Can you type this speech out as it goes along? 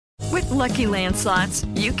Lucky Land Slots,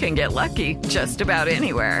 you can get lucky just about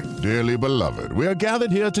anywhere. Dearly beloved, we are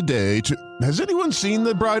gathered here today to... Has anyone seen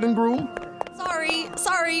the bride and groom?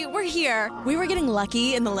 Sorry, we're here. We were getting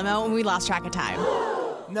lucky in the limo and we lost track of time.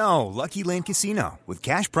 No, Lucky Land Casino, with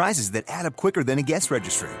cash prizes that add up quicker than a guest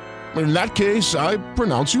registry. In that case, I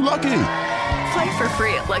pronounce you lucky. Play for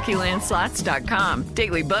free at LuckyLandSlots.com.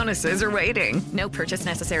 Daily bonuses are waiting. No purchase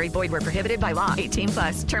necessary. Void where prohibited by law.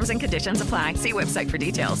 18+. Terms and conditions apply. See website for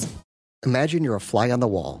details. Imagine you're a fly on the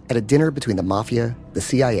wall at a dinner between the Mafia, the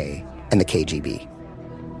CIA, and the KGB.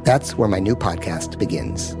 That's where my new podcast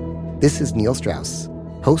begins. This is Neil Strauss,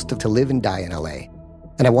 host of To Live and Die in LA.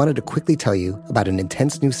 And I wanted to quickly tell you about an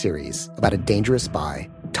intense new series about a dangerous spy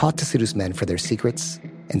taught to seduce men for their secrets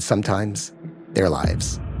and sometimes their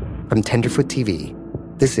lives. From Tenderfoot TV,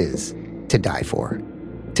 this is To Die For.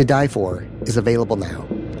 To Die For is available now.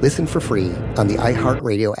 Listen for free on the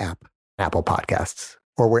iHeartRadio app, Apple Podcasts,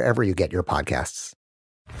 or wherever you get your podcasts.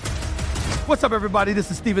 What's up, everybody?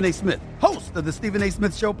 This is Stephen A. Smith, host of the Stephen A.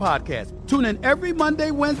 Smith Show podcast. Tune in every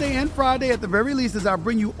Monday, Wednesday, and Friday at the very least as I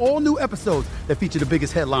bring you all new episodes that feature the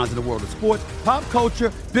biggest headlines in the world of sports, pop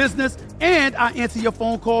culture, business, and I answer your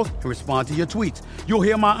phone calls and respond to your tweets. You'll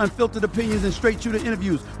hear my unfiltered opinions and straight-shooter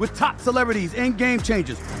interviews with top celebrities and game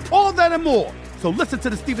changers. All that and more. So listen to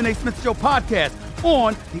the Stephen A. Smith Show podcast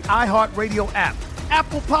on the iHeartRadio app,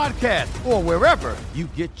 Apple Podcasts, or wherever you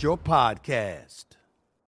get your podcast.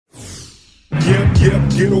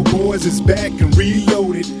 Yep, Ghetto Boys is back and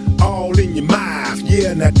reloaded. All in your mouth,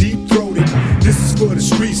 yeah, now deep-throated. This is for the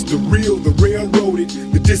streets, the real, the railroaded,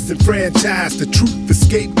 the disenfranchised, the truth, the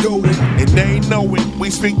scapegoated. And they know it, we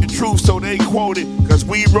speak the truth, so they quote it. Cause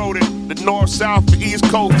we wrote it, the north, south, the east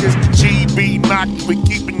coast is the GB knocking, we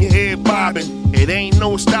keeping your head bobbing. It ain't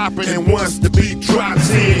no stopping. And once the beat drops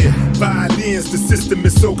in, violins, the system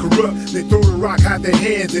is so corrupt. They throw the rock out their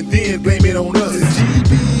hands and then blame it on us. It's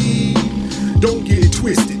GB, don't get it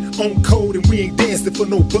twisted. On code and we ain't dancing for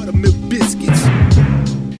no buttermilk biscuits.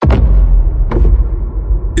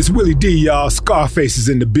 It's Willie D, y'all. Scarface is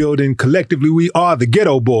in the building. Collectively, we are the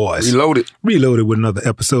Ghetto Boys. Reloaded with another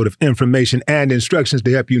episode of information and instructions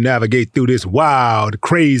to help you navigate through this wild,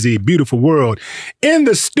 crazy, beautiful world. In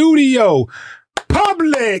the studio,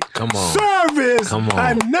 public service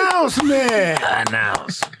announcement.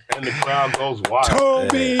 And the crowd goes wild.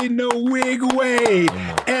 Toby No Wig Wade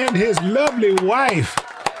and his lovely wife,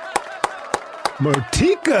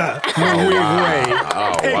 Murtika No Wig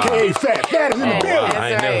Wade, a.k.a. Fat. Fat is in the building.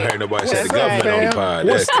 I ain't never heard nobody say the government on the pod.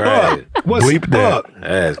 That's What's crazy. up? What's up?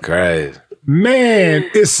 That's crazy. Man,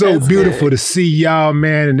 it's so beautiful to see y'all,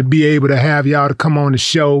 man, and to be able to have y'all to come on the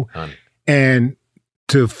show and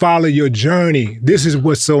to follow your journey. This is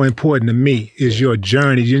what's so important to me, is your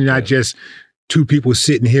journey. You're not just two people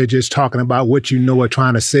sitting here just talking about what you know or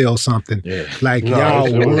trying to sell something. Yeah. Like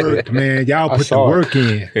y'all worked, man. Y'all put the work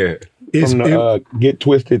in. Yeah. It's From the Get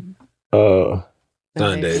Twisted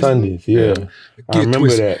Sundays, yeah. I remember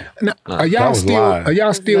Twisted. that. Now, are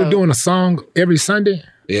y'all still doing a song every Sunday?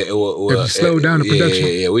 Yeah, well, If you slow down the production?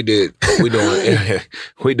 Yeah, we did.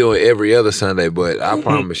 We doing every other Sunday, but I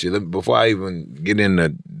promise you, before I even get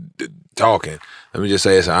into talking, let me just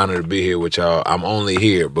say it's an honor to be here with y'all. I'm only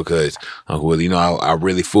here because, Uncle Willie, I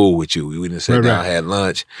really fool with you. We done sat down, had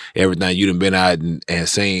lunch, everything. You done been out and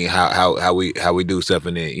seen how we do stuff,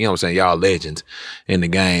 and then, you know what I'm saying, y'all legends in the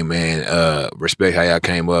game, man. Respect how y'all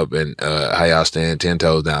came up and how y'all stand 10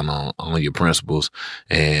 toes down on your principles,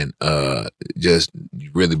 and just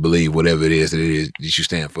really believe whatever it is that you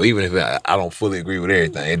stand for. Even if I don't fully agree with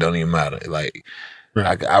everything, it don't even matter. Like,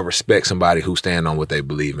 I respect somebody who stand on what they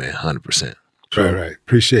believe in 100%. Right.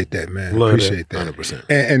 Appreciate that, man. Appreciate that. 100%.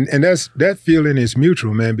 And that feeling is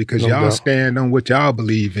mutual, man, because y'all stand on what y'all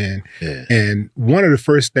believe in. Yeah. And one of the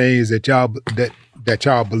first things that y'all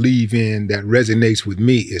believe in that resonates with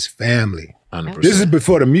me is family. 100%. This is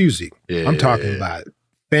before the music. Yeah, I'm talking about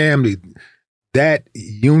family. That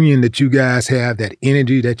union that you guys have, that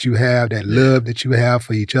energy that you have, that love that you have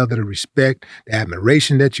for each other, the respect, the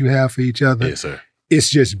admiration that you have for each other. Yes, sir. It's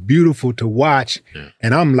just beautiful to watch,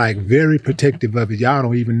 and I'm like very protective of it. Y'all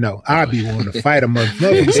don't even know. I be wanting to fight a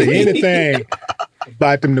motherfucker, say anything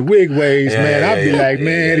about them the wig ways, man. I'd be like,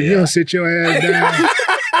 man, if you don't sit your ass down,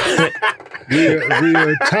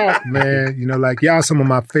 real talk, man. Like y'all some of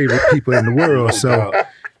my favorite people in the world, so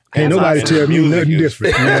ain't nobody tell me nothing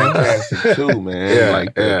different, man. Too, man.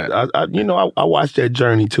 I watched that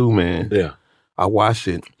journey too, man. Yeah. I watched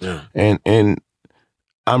it, and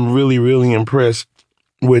I'm really, really impressed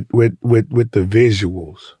with the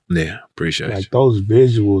visuals. Yeah, appreciate like you. Those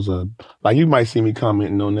visuals are like, you might see me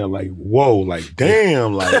commenting on there like, whoa, like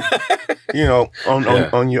damn, like you know,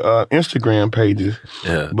 on your Instagram pages.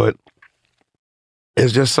 Yeah. But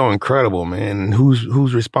it's just so incredible, man. And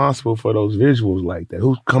who's responsible for those visuals like that?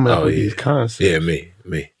 Who's coming up with these concepts? Yeah, me.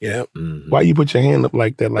 Yeah. Mm-hmm. Why you put your hand up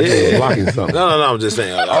like that, like you were blocking something? No, I'm just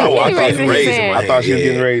saying. Oh, I thought you raising my hand. I thought you were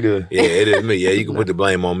getting ready to. Yeah, it is me. Yeah, you can put the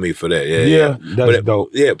blame on me for that. Yeah, that's dope.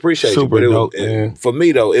 Yeah, appreciate Super you. But dope, man. For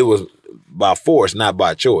me though, it was by force, not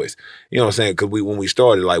by choice. You know what I'm saying? Because when we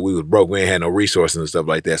started, like we was broke, we ain't had no resources and stuff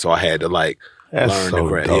like that. So I had to learn so the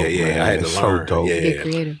craft. dope, Yeah, man. I had to That's learn. so dope.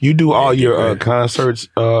 Yeah. You do all your concerts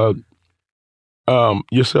yourself,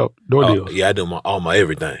 door deals? Yeah, I do all my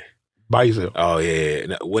everything. By yourself? Oh, yeah.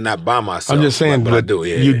 No, well, not by myself. I'm just saying, but I do,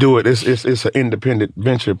 yeah. You do it. It's an independent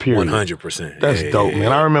venture, period. 100%. That's dope,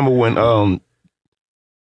 man. I remember when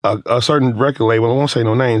a certain record label, I won't say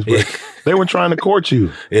no names, but they were trying to court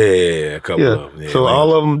you. Yeah, a couple of them. Yeah, so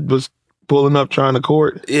all of them was pulling up trying to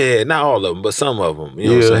court? Yeah, not all of them, but some of them. You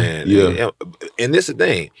know what I'm saying? Yeah. And this is the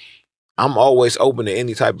thing. I'm always open to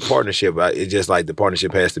any type of partnership. It's just like the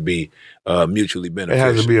partnership has to be mutually beneficial.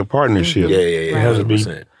 It has to be a partnership. Yeah. It has to be.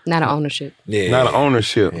 Not an ownership. Yeah. Not an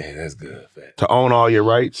ownership. Yeah, that's good. To own all your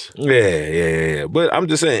rights? Yeah. But I'm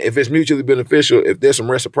just saying, if it's mutually beneficial, if there's some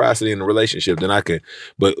reciprocity in the relationship, then I can.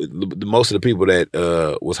 But most of the people that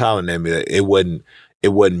was hollering at me, it wasn't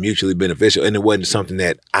mutually beneficial, and it wasn't something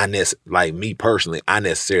that like me personally, I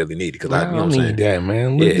necessarily needed. Because I don't need that,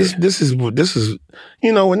 man. Look, Yeah. This is,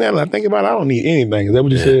 you know, when now I think about it, I don't need anything. Is that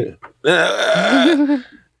what you said? You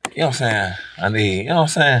know what I'm saying?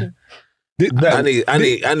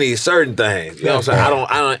 I need certain things. You know what I'm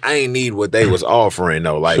saying? I ain't need what they was offering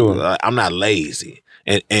though. Like I'm not lazy,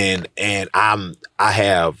 and I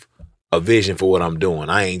have a vision for what I'm doing.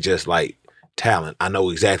 I ain't just like talent. I know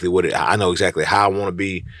exactly I know exactly how I want to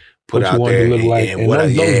be put out there. To look like. And what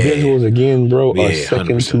those visuals again, bro, are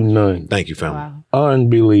second 100%. To none. Thank you, family. Wow.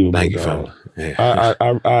 Unbelievable. Thank you, family. Yeah.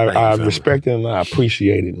 I respect it and I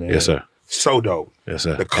appreciate it, man. Yes, sir. So dope. Yes,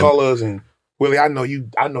 sir. The colors and Willie, I know you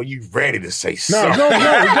ready to say something. No,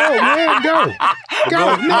 man, go.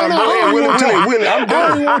 No, Willie, I'm done. I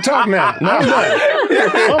don't want to talk now. No,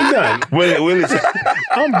 I'm done. Willie,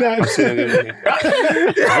 I'm done.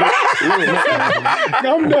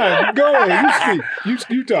 I'm done. Go ahead. You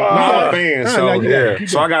speak. You talk. I'm a fan, so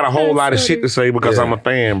So I got a whole lot of shit to say because I'm a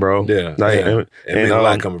fan, bro. Yeah. Like, and a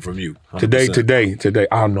lot coming from you. 100%. Today,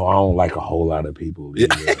 I know I don't like a whole lot of people. Yeah.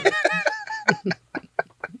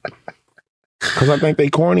 Because I think they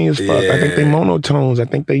corny as fuck. I think they monotones. I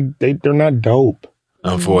think they're not dope.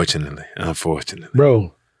 Unfortunately.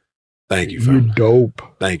 Bro. Thank you, family. You're dope.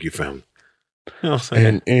 Thank you, family. You know what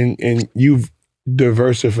I'm saying? And you've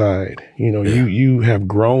diversified. You know, you have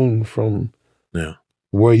grown from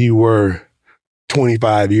where you were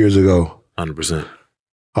 25 years ago. 100%.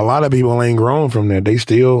 A lot of people ain't grown from that. They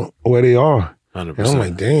still where they are. 100%. And I'm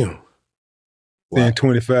like, damn. In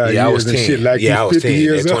 25 I years was and 10. shit like I was 50 10.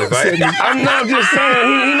 years old. I'm not just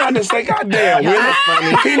saying, he not just say, goddamn,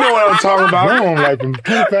 Willie. He know what I'm talking about. I'm on like from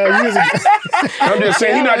 25 years ago. I'm just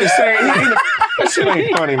saying, he not just saying, that shit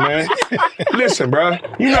ain't funny, man. Listen, bro,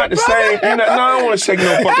 you not the same. No, I don't want to shake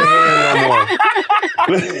no fucking hand no more.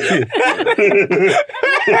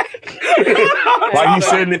 Like he's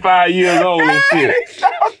 75 years old and shit.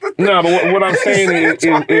 No, but what I'm saying is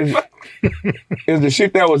the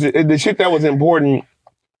shit that was important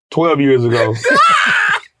 12 years ago.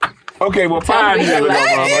 Okay, well, 5 years ago,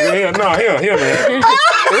 motherfucker. Here, man.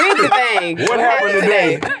 Read the thing. What happened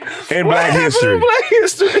today in Black History? Black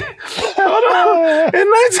History. Hold on. In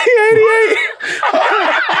 1988.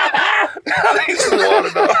 I need some water,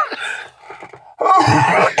 though.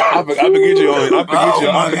 I forget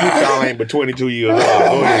y'all ain't but 22 years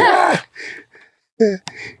old.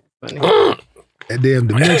 That damn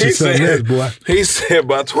dementia something else, boy. He said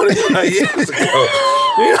about 25 years ago.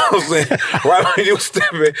 You know what I'm saying? Right when you was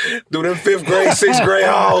stepping through them 5th grade, 6th grade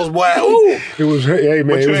halls, boy. Ooh. It was, hey, man.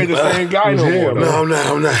 But you ain't the same guy no more. No, I'm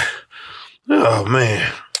not. Oh,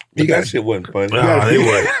 man. That shit wasn't funny. No, it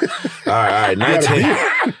wasn't. All right.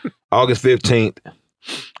 August 15th,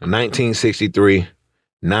 1963.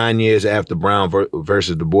 9 years after Brown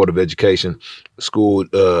versus the Board of Education school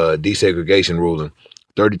desegregation ruling,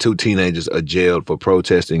 32 teenagers are jailed for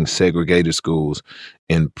protesting segregated schools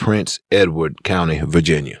in Prince Edward County,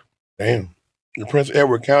 Virginia. Damn. In Prince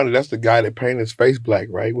Edward County, that's the guy that painted his face black,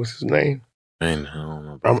 right? What's his name? I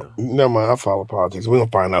don't know. Never mind, I follow politics. We're going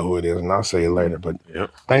to find out who it is, and I'll say it later. But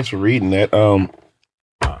thanks for reading that.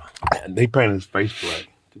 They painted his face black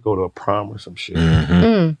to go to a prom or some shit.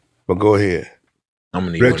 Mm-hmm. But go ahead. I'm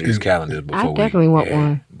gonna need one of these calendars I definitely want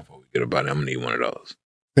one. Before we get about it, I'm gonna need one of those.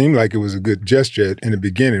 Seemed like it was a good gesture in the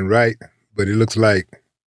beginning, right? But it looks like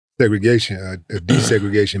segregation,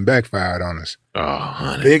 desegregation backfired on us. Oh,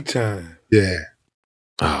 honey. Big time. Yeah.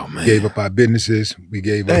 Oh, man. Gave up our businesses. We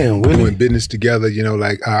gave up doing business together, you know,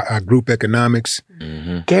 like our group economics.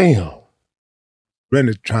 Mm-hmm. Damn.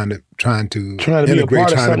 Brenda trying to be a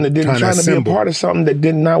part of something that didn't trying to be a part of something that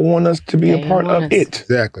did not want us to be a part of it.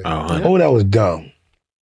 Exactly. Oh, that was dumb.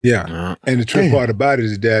 Yeah. And the true part about it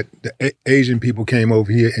is that the Asian people came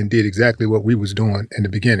over here and did exactly what we was doing in the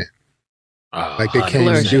beginning. Like they came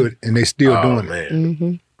and do it, and they still doing it.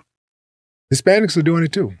 Mm-hmm. Hispanics are doing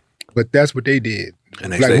it too, but that's what they did.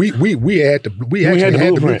 And they like we had the blueprint. We had the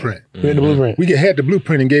blueprint. We had the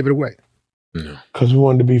blueprint and gave it away. No. Because we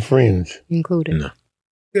wanted to be friends. Included. No.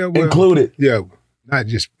 Yeah, well, included. Yeah,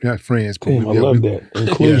 not friends. But Damn, I love that.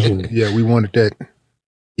 Inclusion. Yeah, we wanted that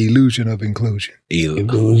illusion of inclusion.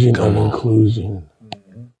 Illusion of inclusion.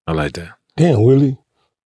 I like that. Damn, Willie.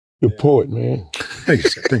 You're a poet, man. Thank you,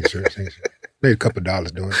 sir. Thank you, sir. Made a couple of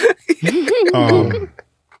dollars doing it.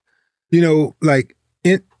 You know, like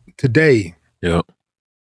today,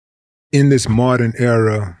 in this modern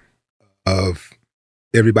era of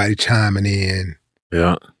everybody chiming in,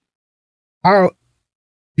 how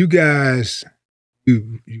you guys,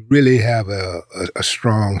 you really have a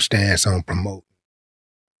strong stance on promoting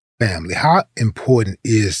family. How important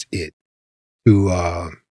is it to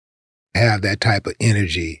have that type of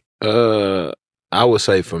energy? I would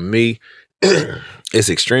say for me, it's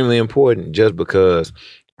extremely important just because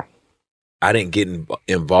I didn't get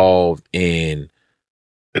involved in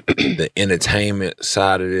the entertainment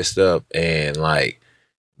side of this stuff and like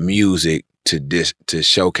music to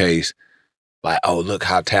showcase like, oh, look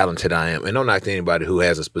how talented I am. And don't knock to anybody who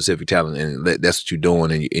has a specific talent and that's what you're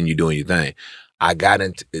doing and you're doing your thing. I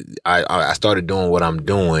started doing what I'm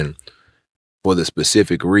doing for the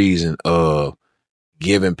specific reason of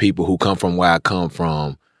giving people who come from where I come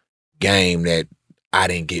from game that I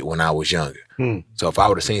didn't get when I was younger. So if I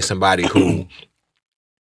would have seen somebody who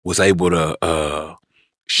was able to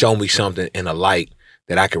show me something in a light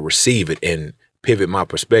that I could receive it and pivot my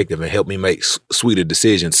perspective and help me make sweeter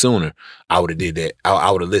decisions sooner, I would have did that.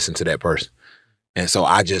 I would have listened to that person. And so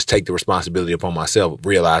I just take the responsibility upon myself,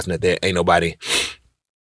 realizing that there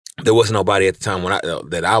wasn't nobody at the time when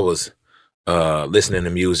I was listening to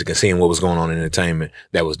music and seeing what was going on in entertainment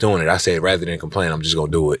that was doing it. I said, rather than complain, I'm just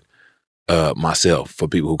going to do it myself for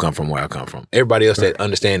people who come from where I come from. Everybody else that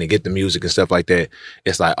understand and get the music and stuff like that,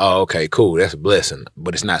 it's like, oh, okay, cool, that's a blessing.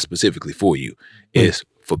 But it's not specifically for you. It's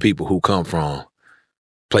for people who come from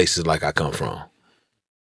places like I come from.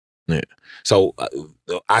 Yeah. So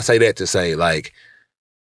I say that to say, like,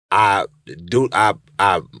 I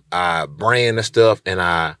brand the stuff and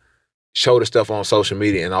I show the stuff on social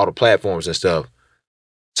media and all the platforms and stuff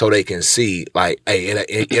so they can see, like, hey,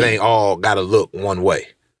 it ain't all got to look one way.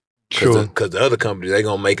 Because the other companies, they're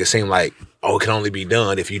going to make it seem like, oh, it can only be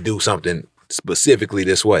done if you do something specifically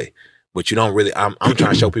this way. But you don't really, I'm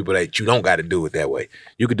trying to show people that you don't got to do it that way.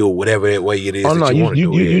 You can do it whatever that way it is you want to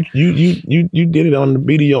do it. You did it on the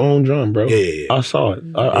beat of your own drum, bro. Yeah. I saw it.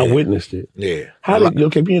 I witnessed it. Yeah. How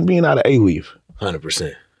did, being out of A-Leaf.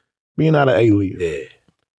 100%. Being out of A-Leaf.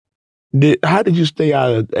 Yeah. How did you stay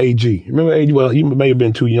out of AG? Remember AG? Well, you may have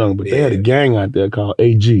been too young, but they had a gang out there called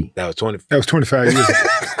AG. That was 25 years ago.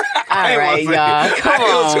 All right, y'all. Come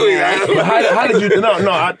on. But how did you? No.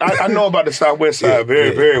 I know about the Southwest side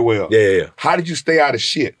very well. Yeah. How did you stay out of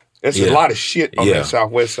shit? There's a lot of shit on that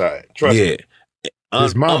Southwest side. Trust me.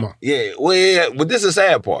 His mama. But this is the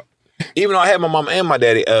sad part. Even though I had my mama and my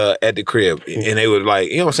daddy at the crib, and they were like,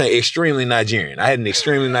 you know what I'm saying, extremely Nigerian. I had an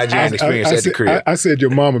extremely Nigerian experience at the crib. I said your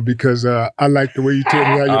mama because I like the way you told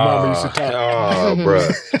me how your mama used to talk. Oh, bro.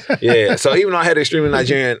 Yeah. So even though I had an extremely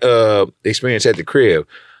Nigerian experience at the crib,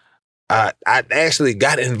 I actually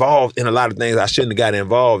got involved in a lot of things I shouldn't have got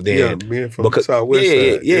involved in. Yeah, being from the Southwest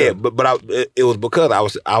side. Yeah. But it was because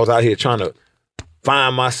I was out here trying to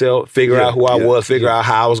find myself, figure out who I was, figure out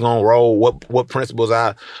how I was gonna roll, what principles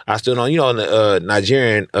I stood on. You know, in the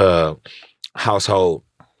Nigerian household,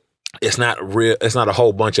 it's not a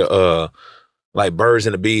whole bunch of like birds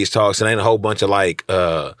and the bees talks. It ain't a whole bunch of like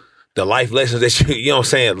the life lessons that you know what I'm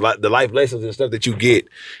saying, like the life lessons and stuff that you get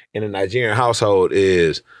in a Nigerian household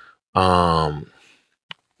is like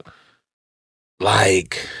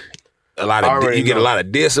a lot of you get a lot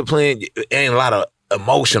of discipline and a lot of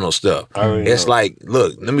emotional stuff. It's like,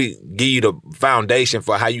 look, let me give you the foundation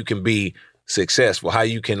for how you can be successful, how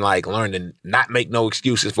you can like learn to not make no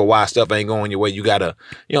excuses for why stuff ain't going your way. You gotta,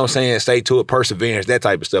 you know what I'm saying, stay to it, perseverance, that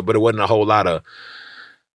type of stuff. But it wasn't a whole lot of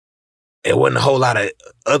it wasn't a whole lot of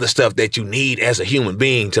other stuff that you need as a human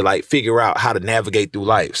being to like figure out how to navigate through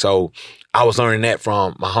life. So I was learning that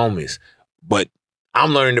from my homies, but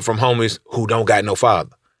I'm learning it from homies who don't got no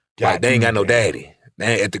father. Like they ain't got no daddy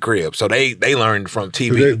at the crib. So they learned from TV.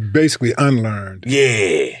 So they basically unlearned.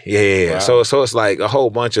 Yeah. Wow. So it's like a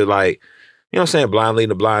whole bunch of like, you know what I'm saying, blind leading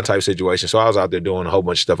the blind type situation. So I was out there doing a whole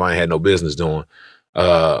bunch of stuff I ain't had no business doing.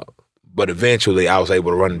 But eventually I was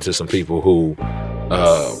able to run into some people who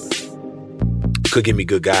could give me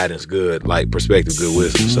good guidance, good like perspective, good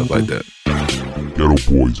wisdom, stuff like that. Ghetto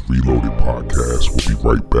Boys Reloaded podcast. We'll be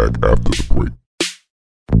right back after the break.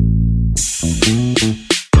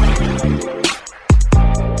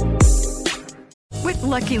 With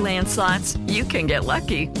Lucky Land Slots, you can get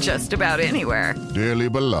lucky just about anywhere. Dearly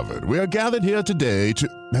beloved, we are gathered here today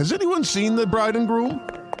to... Has anyone seen the bride and groom?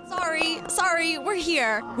 Sorry, we're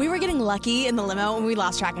here. We were getting lucky in the limo and we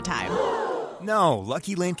lost track of time. No,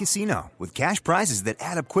 Lucky Land Casino, with cash prizes that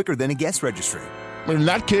add up quicker than a guest registry. In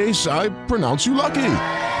that case, I pronounce you lucky.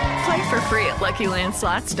 Play for free at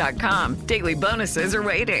LuckyLandSlots.com. Daily bonuses are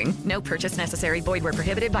waiting. No purchase necessary. Void where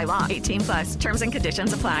prohibited by law. 18+. Terms and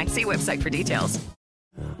conditions apply. See website for details.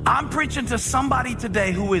 I'm preaching to somebody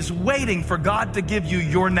today who is waiting for God to give you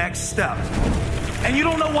your next step. And you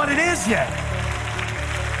don't know what it is yet.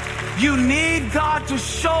 You need God to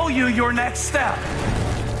show you your next step.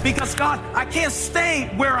 Because God, I can't stay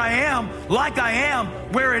where I am, like I am,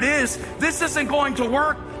 where it is. This isn't going to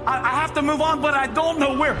work. I have to move on, but I don't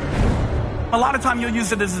know where. A lot of time you'll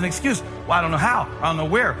use it as an excuse. Well, I don't know how. I don't know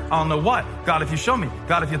where. I don't know what. God, if you show me.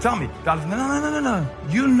 God, if you tell me. God, if... No.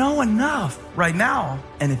 You know enough right now.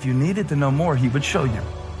 And if you needed to know more, he would show you.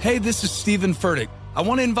 Hey, this is Stephen Furtick. I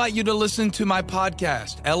want to invite you to listen to my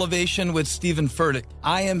podcast, Elevation with Stephen Furtick.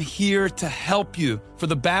 I am here to help you for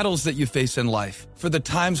the battles that you face in life, for the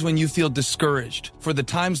times when you feel discouraged, for the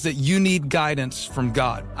times that you need guidance from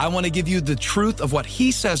God. I want to give you the truth of what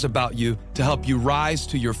he says about you to help you rise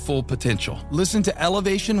to your full potential. Listen to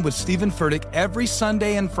Elevation with Stephen Furtick every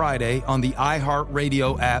Sunday and Friday on the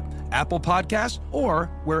iHeartRadio app, Apple Podcasts, or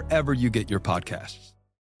wherever you get your podcasts.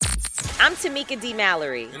 I'm Tamika D.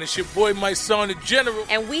 Mallory. And it's your boy, my son, the General.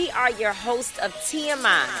 And we are your hosts of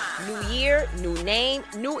TMI. New year, new name,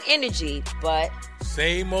 new energy, but...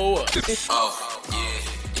 same old us. Oh,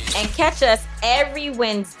 yeah. And catch us every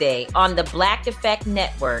Wednesday on the Black Effect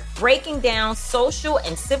Network, breaking down social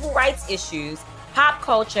and civil rights issues, pop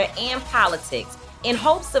culture, and politics, in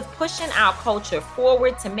hopes of pushing our culture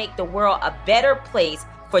forward to make the world a better place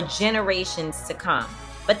for generations to come.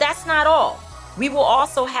 But that's not all. We will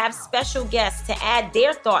also have special guests to add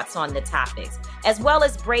their thoughts on the topics, as well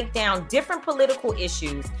as break down different political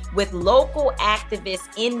issues with local activists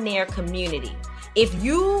in their community. If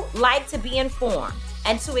you like to be informed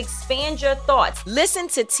and to expand your thoughts, listen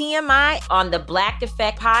to TMI on the Black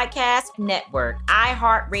Effect Podcast Network,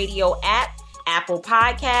 iHeartRadio app, Apple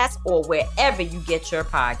Podcasts, or wherever you get your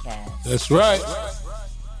podcasts. That's right.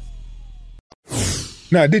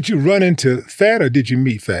 Now, did you run into Fat or did you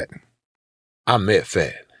meet Fat? I met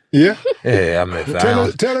Fat. Yeah? Yeah, I met Fat.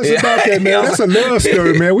 Tell us about that, man. That's a love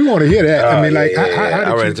story, man. We want to hear that. I mean, like, how did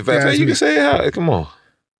I ran into Fat. You can say it. Come on.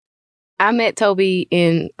 I met Toby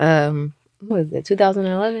in, what is it,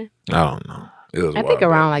 2011? I don't know. It was I think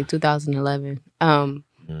around like 2011. I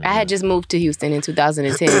had just moved to Houston in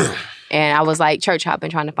 2010, and I was like church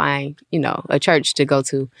hopping, trying to find, a church to go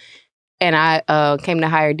to. And I came to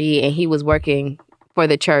Higher D, and he was working for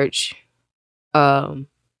the church.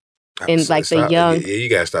 And like the young, yeah, you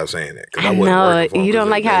gotta stop saying that. I know you don't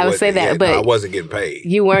like how I would say that, but I wasn't getting paid.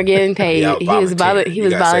 You weren't getting paid. He was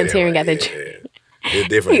volunteering at the church. It's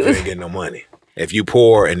different if you ain't getting no money. If you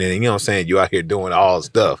poor and then, you know what I'm saying, you out here doing all the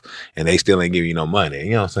stuff and they still ain't giving you no money.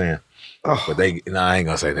 You know what I'm saying? Oh. But I ain't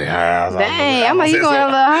gonna say that. Dang, I'm like, you going a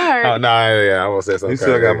little hard. Oh, no, yeah, I won't say something. You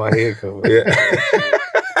still got my head covered. Yeah.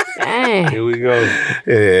 Dang. Here we go.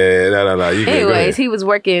 Yeah, no. Anyways, he was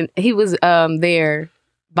working, he was there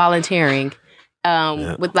volunteering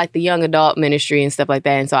with like the young adult ministry and stuff like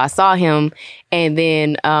that. And so I saw him, and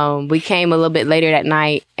then we came a little bit later that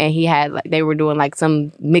night, and he had like, they were doing like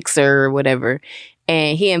some mixer or whatever.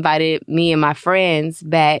 And he invited me and my friends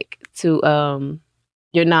back to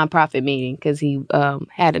your nonprofit meeting because he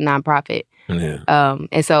had a nonprofit. Yeah.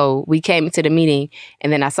 And so we came to the meeting,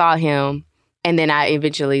 and then I saw him, and then I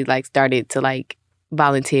eventually like started to like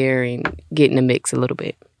volunteer and get in the mix a little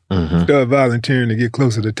bit. Mm-hmm. Start volunteering to get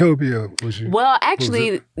closer to Toby, or was you? Well,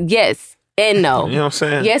 actually, yes and no. You know what I'm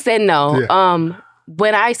saying? Yes and no. Yeah.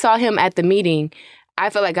 When I saw him at the meeting, I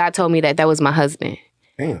felt like God told me that was my husband.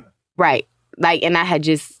 Damn. Right. Like, and I had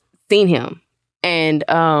just seen him. And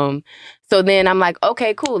so then I'm like,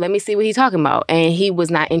 okay, cool. Let me see what he's talking about. And he was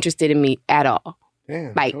not interested in me at all.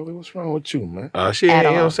 Damn, like, Jolie, what's wrong with you, man? She, you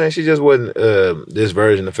know what I'm saying? She just wasn't this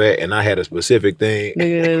version of fat, and I had a specific thing. Don't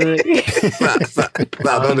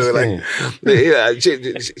do it like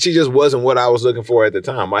she just wasn't what I was looking for at the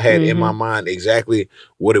time. I had in my mind exactly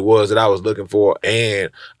what it was that I was looking for, and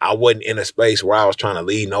I wasn't in a space where I was trying to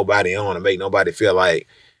lead nobody on and make nobody feel like,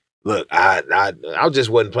 look, I just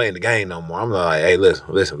wasn't playing the game no more. I'm like, hey,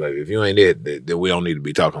 listen, baby, if you ain't it, then we don't need to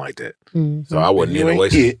be talking like that. So I wasn't in a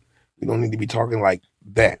way. You don't need to be talking like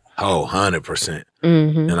that. Oh, 100%.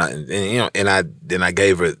 And I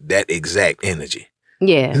gave her that exact energy.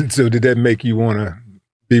 Yeah. So did that make you want to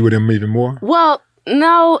be with him even more? Well,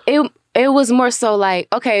 no, it was more so like,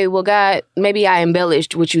 okay, well, God, maybe I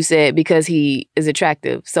embellished what you said because he is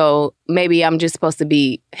attractive. So maybe I'm just supposed to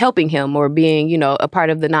be helping him or being, you know, a part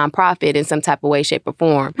of the nonprofit in some type of way, shape, or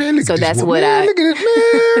form. Man, so that's what man, look at it,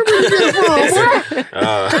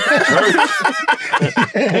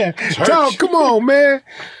 man. Tom, come on, man.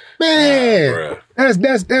 Man, that's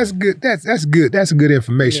good. That's good. That's good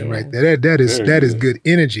information right there. That is good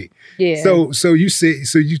energy. Yeah. So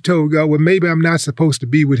you told God, well, maybe I'm not supposed to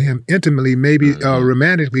be with him intimately, maybe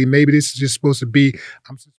romantically, maybe this is just supposed to be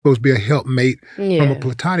a helpmate from a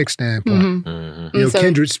platonic standpoint. You know,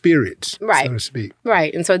 kindred spirits, right, so to speak.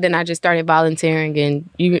 Right. And so then I just started volunteering and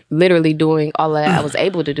literally doing all that I was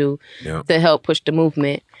able to do to help push the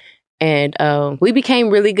movement. And we became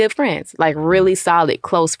really good friends, like really solid,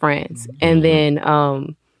 close friends. And then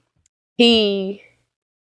he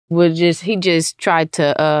just tried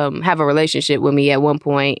to have a relationship with me at one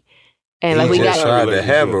point. And like we got into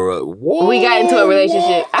a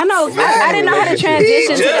relationship. I know. I didn't know how to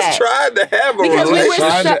transition to that. He just tried to have a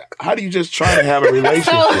relationship. How do you just try to have a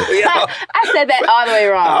relationship? I said that all the way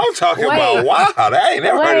wrong. I'm talking about wow. I ain't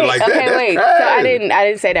never heard it like that. Okay, wait. So I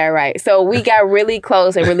didn't say that right. So we got really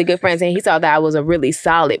close and really good friends, and he saw that I was a really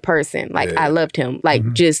solid person. Like I loved him,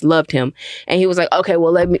 just loved him. And he was like, okay,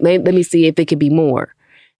 well let me see if it could be more.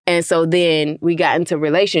 And so then we got into a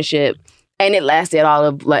relationship. And it lasted all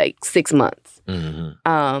of like 6 months.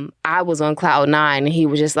 I was on cloud 9, and he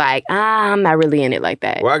was just like, I'm not really in it like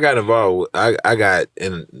that. Well, I got involved. I got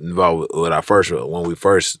involved when we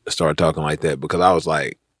first started talking like that, because I was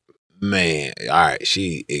like, man, all right,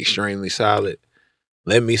 she extremely solid.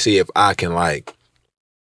 Let me see if I can like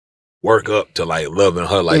work up to like loving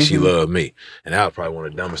her like she loved me. And that was probably one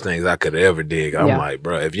of the dumbest things I could have ever did. I'm like,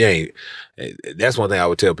 bro, if you ain't, that's one thing I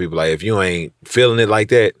would tell people, like, if you ain't feeling it like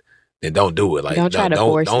that, then don't do it. Like, don't try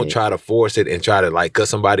to force it and try to like, cause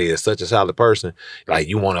somebody is such a solid person, like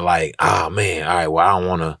you want to like, oh man, all right, well, I don't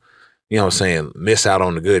want to, you know what I'm saying, miss out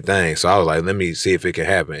on the good thing. So I was like, let me see if it can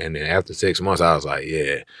happen. And then after 6 months, I was like,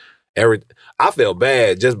 yeah, I felt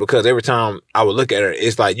bad just because every time I would look at her,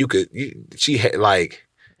 it's like she had like,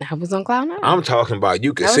 I was on cloud 9. I'm talking about,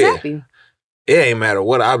 you could see it. It ain't matter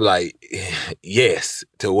what. I'd be like, yes,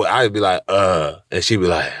 to what I'd be like, and she'd be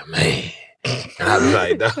like, man. And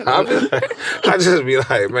I'd be like, I just be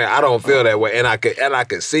like, man, I don't feel that way. And I could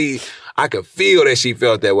feel that she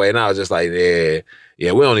felt that way. And I was just like, yeah,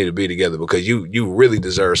 we don't need to be together, because you really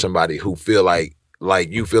deserve somebody who feel like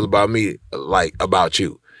you feel about me, like about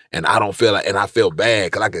you. And I don't feel like, and I feel bad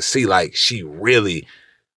because I could see like she really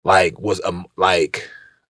like was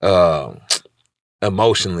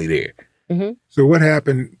emotionally there. So what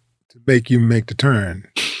happened to make you make the turn?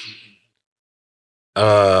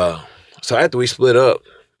 So after we split up,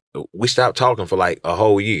 we stopped talking for like a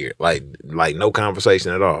whole year. Like no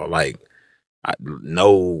conversation at all. Like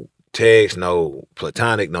no text, no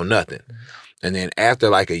platonic, no nothing. And then after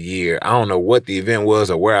like a year, I don't know what the event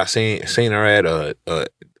was or where I seen her at or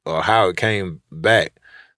how it came back,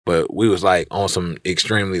 but we was like on some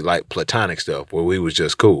extremely like platonic stuff where we was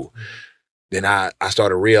just cool. Then I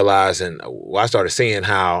started realizing, I started seeing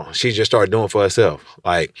how she just started doing for herself.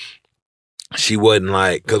 Like, she wasn't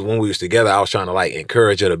like, because when we was together, I was trying to like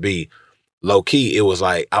encourage her to be low key. It was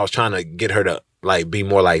like, I was trying to get her to like be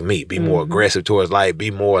more like me, be more aggressive towards life,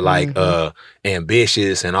 be more like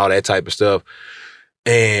ambitious and all that type of stuff.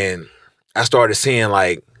 And I started seeing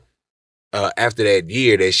like, after that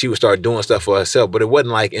year that she would start doing stuff for herself, but it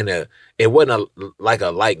wasn't like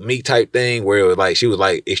like me type thing where it was like she was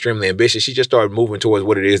like extremely ambitious. She just started moving towards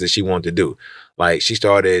what it is that she wanted to do. Like she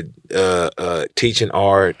started teaching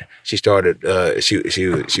art. She started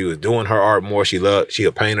she was doing her art more. She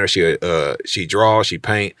a painter. She draws. She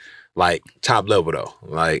paint. Like top level though.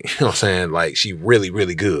 Like, you know what I'm saying? Like she really,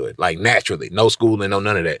 really good. Like naturally, no schooling, no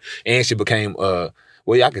none of that. And she became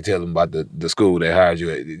well, y'all can tell them about the school that hired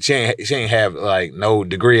you. She ain't have like no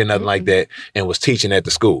degree or nothing like that, and was teaching at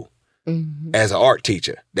the school. as an art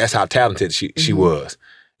teacher. That's how talented she was.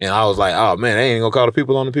 And I was like, oh man, they ain't gonna call the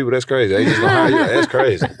people on the people. That's crazy. They just gonna hire you. That's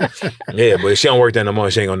crazy. Yeah, but she don't work there no more.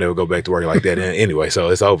 She ain't gonna never go back to work like that anyway. So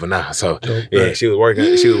it's over now. So yeah, she was working at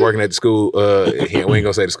the school. We ain't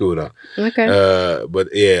gonna say the school though. Okay.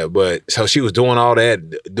 But so she was doing all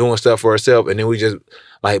that, doing stuff for herself, and then we just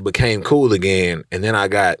like became cool again. And then I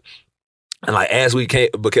got. And like as we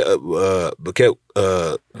kept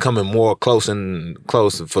coming more close and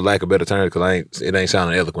close, for lack of better term, because it ain't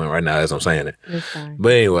sounding eloquent right now as I'm saying it.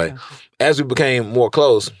 But anyway, as we became more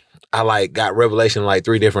close, I like got revelation in like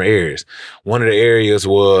 3 different areas. One of the areas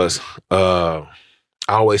was I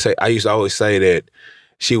used to always say that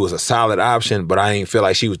she was a solid option, but I didn't feel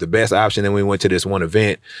like she was the best option. Then we went to this one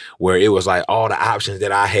event where it was like all the options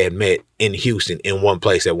that I had met in Houston in one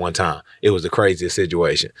place at one time. It was the craziest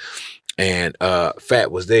situation. And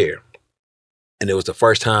Fat was there. And it was the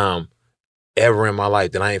first time ever in my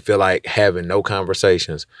life that I didn't feel like having no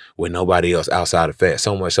conversations with nobody else outside of Fat.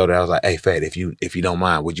 So much so that I was like, hey, Fat, if you don't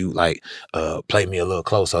mind, would you like play me a little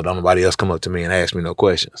close so don't nobody else come up to me and ask me no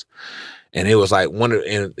questions? And it was like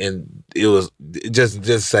and it was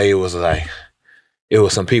just say it was like it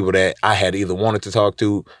was some people that I had either wanted to talk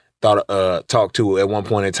to, talk to at one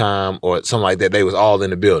point in time, or something like that. They was all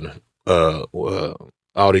in the building.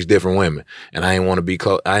 All these different women, and I didn't want to be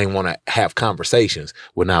close. I didn't want to have conversations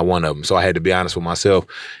with not one of them. So I had to be honest with myself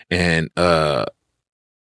and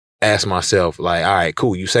ask myself, like, all right,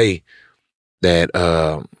 cool. You say that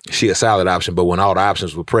she a solid option, but when all the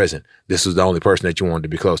options were present, this was the only person that you wanted to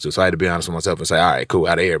be close to. So I had to be honest with myself and say, all right, cool.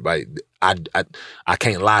 Out of everybody, I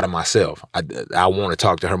can't lie to myself. I want to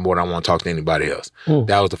talk to her more than I want to talk to anybody else.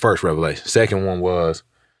 That was the first revelation. Second one was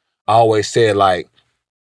I always said like.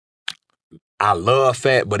 I love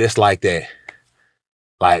Fat, but it's like that.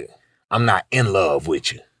 Like, I'm not in love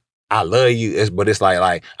with you. I love you, but it's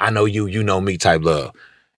like I know you, you know me type love.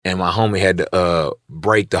 And my homie had to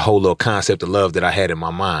break the whole little concept of love that I had in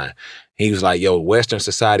my mind. He was like, yo, Western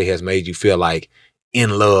society has made you feel like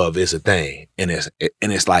in love is a thing. And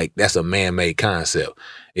it's like, that's a man-made concept.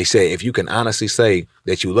 He said, if you can honestly say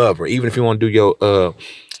that you love her, even if you want to do your,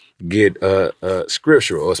 get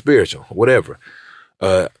scriptural or spiritual, whatever.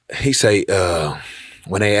 He say,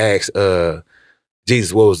 when they asked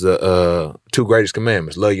Jesus, what was the 2 greatest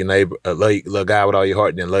commandments? Love your neighbor, love God with all your heart,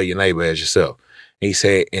 and then love your neighbor as yourself. He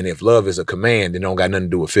said, and if love is a command, then it don't got nothing to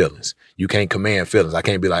do with feelings. You can't command feelings. I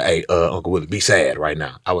can't be like, hey, Uncle Willie, be sad right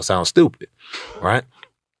now. I would sound stupid, right?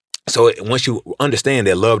 So once you understand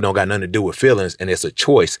that love don't got nothing to do with feelings, and it's a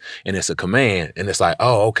choice, and it's a command, and it's like,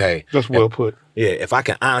 oh, okay. That's well put. Yeah, if I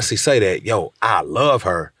can honestly say that, yo, I love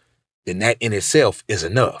her, then that in itself is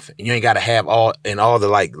enough. And you ain't got to have all the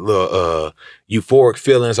like little euphoric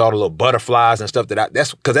feelings, all the little butterflies and stuff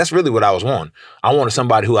that's really what I was wanting. I wanted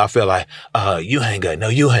somebody who I felt like, you hang up. No,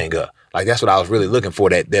 you hang up. Like that's what I was really looking for,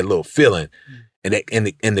 that little feeling and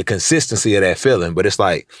the consistency of that feeling. But it's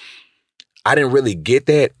like, I didn't really get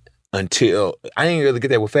that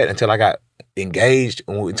with Fat until I got engaged,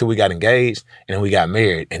 until we got engaged and then we got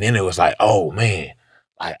married. And then it was like, oh man,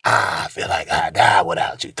 like, I feel like I die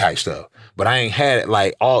without you type stuff. But I ain't had it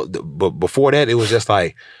like but before that, it was just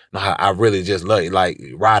like, no, I really just love it, like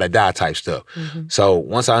ride or die type stuff. Mm-hmm. So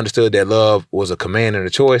once I understood that love was a command and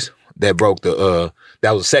a choice, that broke that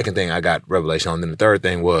was the second thing I got revelation on. Then the third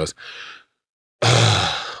thing was,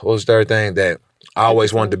 what was the third thing? That I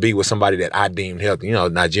always wanted to be with somebody that I deemed healthy. You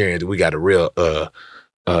know, Nigerians, we got a real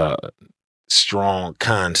strong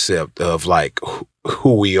concept of like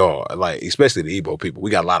who we are, like especially the Igbo people.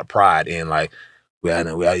 We got a lot of pride in like we are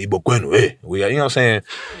Igbo Kwenu. We are, you know what I'm saying?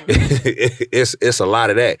 It's a lot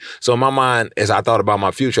of that. So in my mind, as I thought about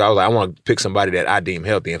my future, I was like, I want to pick somebody that I deem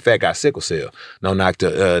healthy. In fact, got sickle cell. No knock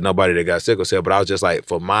to nobody that got sickle cell, but I was just like,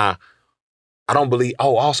 I don't believe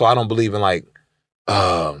in like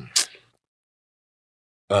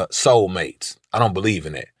soulmates. I don't believe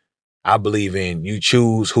in that. I believe in you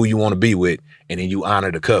choose who you want to be with, and then you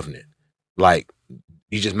honor the covenant. Like,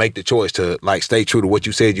 you just make the choice to like stay true to what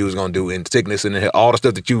you said you was gonna do in sickness and all the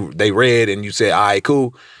stuff that they read, and you said, all right,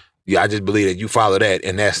 cool. Yeah, I just believe that you follow that,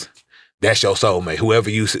 and that's your soulmate. Whoever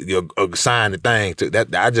you assign the thing to,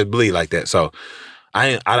 that I just believe like that. So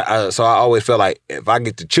I always felt like if I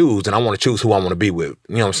get to choose, then I want to choose who I want to be with.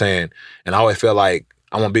 You know what I'm saying? And I always felt like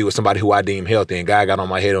I want to be with somebody who I deem healthy. And God got on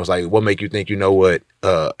my head and was like, what make you think you know what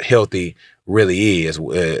healthy really is?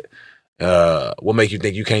 What make you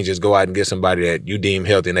think you can't just go out and get somebody that you deem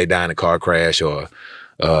healthy and they die in a car crash or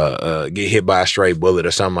get hit by a stray bullet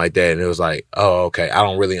or something like that? And it was like, oh, okay, I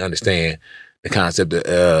don't really understand the concept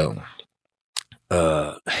of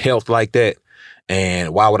health like that.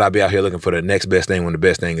 And why would I be out here looking for the next best thing when the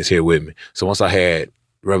best thing is here with me? So once I had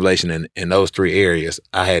revelation in those 3 areas,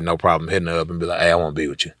 I had no problem hitting her up and be like, hey, I want to be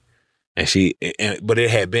with you. And but it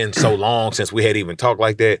had been so long since we had even talked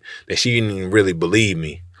like that she didn't even really believe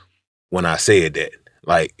me when I said that.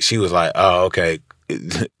 Like, she was like, oh, okay,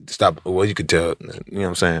 stop. Well, you could tell, you know what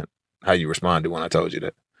I'm saying, how you responded when I told you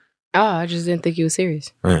that. Oh, I just didn't think he was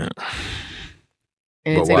serious. Yeah.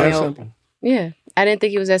 And But why? Yeah. I didn't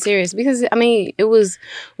think it was that serious because, I mean,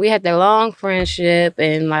 we had that long friendship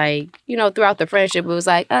and, like, you know, throughout the friendship, it was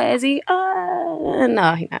like, is he?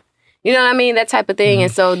 No, he's not. You know what I mean? That type of thing. Mm-hmm.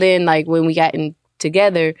 And so then, like, when we got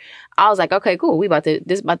together, I was like, okay, cool.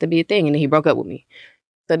 This about to be a thing. And then he broke up with me.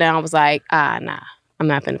 So then I was like, nah, I'm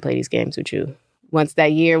not going to play these games with you. Once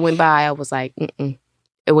that year went by, I was like, And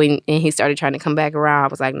he started trying to come back around, I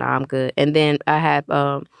was like, nah, I'm good. And then I had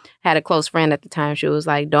a close friend at the time. She was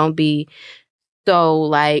like, don't be so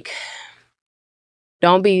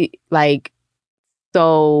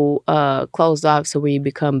closed off so where you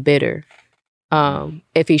become bitter.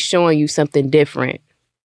 If he's showing you something different,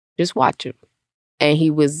 just watch him. And he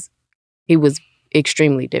was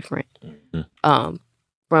extremely different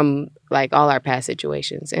from like all our past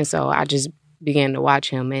situations. And so I just began to watch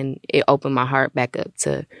him, and it opened my heart back up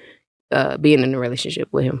to being in a relationship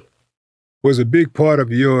with him. Was a big part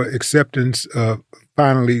of your acceptance of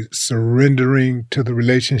finally surrendering to the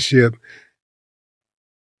relationship,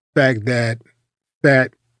 fact that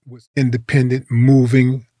Fat was independent,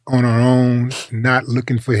 moving on her own, not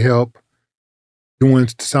looking for help, doing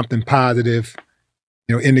something positive,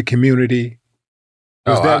 you know, in the community?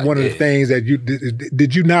 Was that one of the things that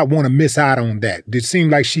did you not want to miss out on that? Did it seem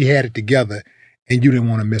like she had it together and you didn't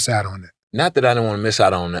want to miss out on that? Not that I didn't want to miss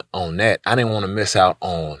out on that. I didn't want to miss out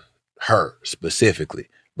on her specifically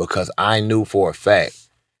because I knew for a fact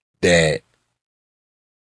that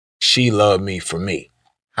she loved me for me.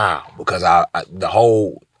 How? Because that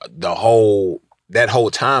whole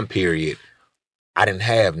time period, I didn't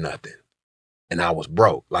have nothing. And I was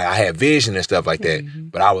broke. Like, I had vision and stuff like that,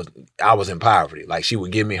 but I was in poverty. Like, she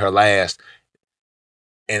would give me her last.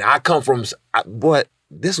 And I come from,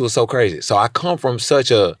 this was so crazy. So I come from such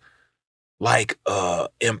a,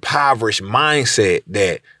 impoverished mindset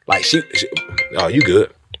that, like, oh, you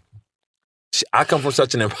good. I come from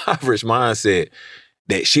such an impoverished mindset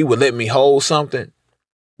that she would let me hold something.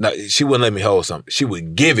 No, she wouldn't let me hold something. She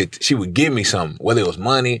would give me something, whether it was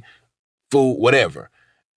money, food, whatever.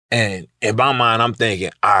 And in my mind, I'm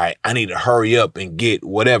thinking, all right, I need to hurry up and get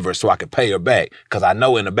whatever so I can pay her back. Because I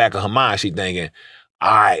know in the back of her mind, she's thinking,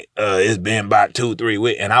 all right, it's been about 2-3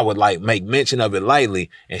 weeks. And I would make mention of it lightly.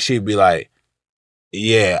 And she'd be like,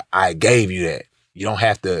 yeah, I gave you that. You don't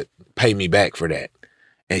have to pay me back for that.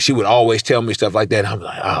 And she would always tell me stuff like that. And I'm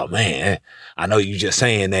like, oh, man, I know you just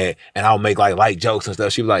saying that. And I'll make light jokes and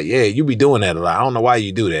stuff. She'd be like, yeah, you be doing that a lot. I don't know why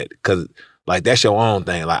you do that. Because that's your own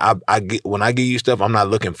thing. Like, when I give you stuff, I'm not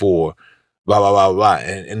looking for blah, blah, blah, blah.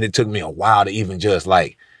 And it took me a while to even just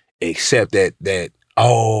accept that,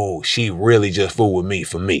 oh, she really just fooled with me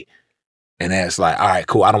for me. And that's like, all right,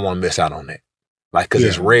 cool. I don't want to miss out on that. Like, cause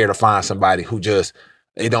it's rare to find somebody who just,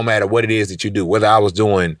 it don't matter what it is that you do, whether I was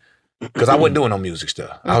doing, cause I wasn't doing no music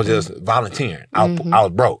stuff. I was just volunteering. I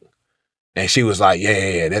was broke. And she was like,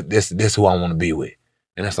 yeah, this who I want to be with.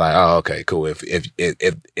 And it's like, oh, okay, cool. If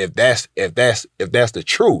that's the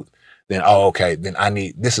truth, then okay, then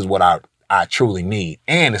this is what I truly need,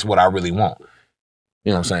 and it's what I really want.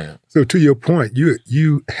 You know what I'm saying? So to your point,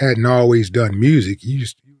 you hadn't always done music. You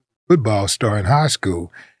used to be a football star in high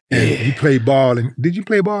school. And you played ball, did you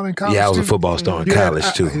play ball in college? Yeah, I was a football star in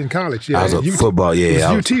college too. In college, yeah. I was a football,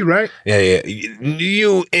 yeah. It was UT, right? Yeah.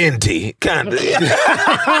 UNT, kind of.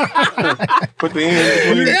 Put the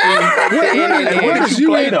N.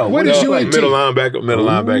 What is UNT? Middle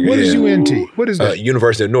linebacker. What is UNT? What is that?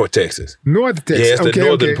 University of North Texas. North Texas. Yeah, it's the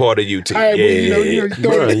northern part of UT. All right,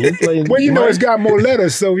 it's got more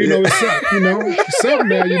letters, so it's something there,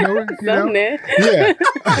 Something there. Yeah.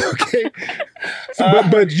 Okay.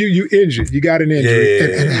 But you injured. You got an injury. Yeah.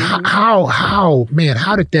 And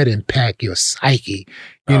how did that impact your psyche?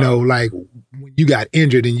 When you got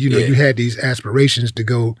injured and you had these aspirations to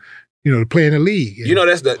go, to play in the league.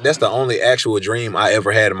 That's the only actual dream I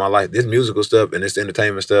ever had in my life. This musical stuff and this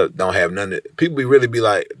entertainment stuff don't have none of it. People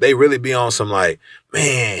they really be on some man,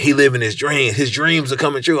 he living his dreams. His dreams are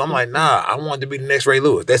coming true. I'm like, nah, I want to be the next Ray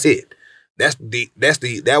Lewis. That's it. So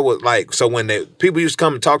when people used to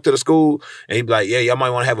come and talk to the school and he'd be like, yeah, y'all might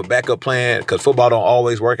want to have a backup plan because football don't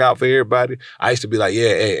always work out for everybody. I used to be like, yeah,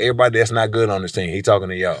 hey, everybody that's not good on this team, he talking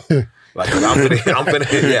to y'all. Like, 'cause I'm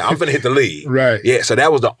finna hit the league. Right. Yeah, so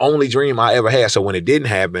that was the only dream I ever had. So when it didn't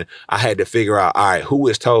happen, I had to figure out, all right, who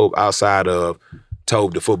is Tobe outside of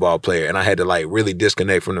Tobe, the football player? And I had to like really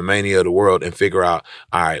disconnect from the mania of the world and figure out,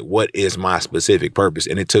 all right, what is my specific purpose?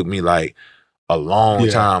 And it took me like a long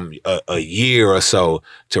time, a year or so,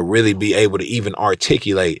 to really be able to even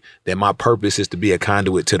articulate that my purpose is to be a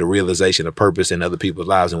conduit to the realization of purpose in other people's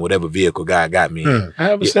lives in whatever vehicle God got me in. I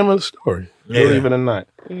have a similar story, believe it or not.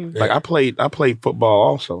 Like I played football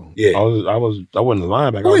also. Yeah. I wasn't a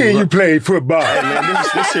linebacker. When you played football? Hey, man,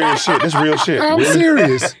 this serious shit. This real shit. I'm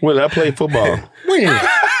serious. Well, I played football. When?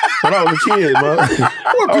 When I was a kid, man.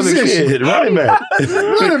 What I was position? a kid, running back.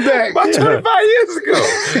 Running back. About 25 years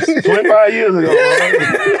ago. 25 years ago.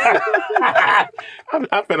 I'm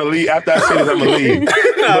finna leave. After I say this, I'm gonna leave.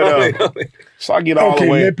 But, so I get all the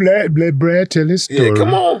way. Let Brad tell his story. Yeah,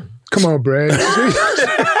 come on. Come on, Brad.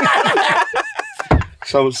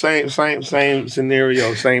 So same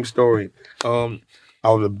scenario, same story. I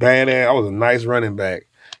was a badass. I was a nice running back,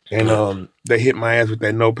 and they hit my ass with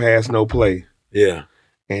that no pass, no play. Yeah.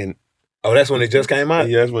 And that's when it just came out?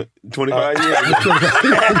 Yeah, that's when 25 years.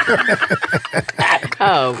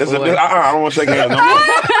 Oh, I boy. don't want to shake hands no more.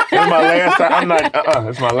 It's my last time. I'm not.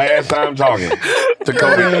 It's my last time talking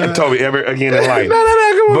to Tobe ever again in life.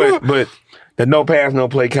 But the no pass, no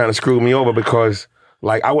play kind of screwed me over because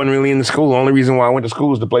like I wasn't really in the school. The only reason why I went to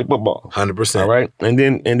school was to play football. 100%. All right, and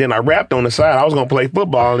then I rapped on the side. I was gonna play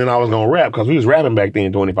football and then I was gonna rap because we was rapping back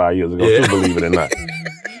then 25 years ago. Too, believe it or not.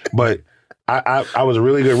 But I was a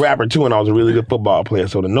really good rapper too, and I was a really good football player.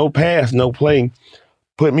 So the no pass, no play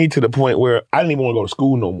put me to the point where I didn't even want to go to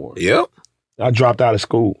school no more. Yep. I dropped out of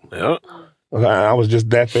school. Yep. I was just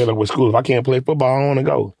that fed up with school. If I can't play football, I don't want to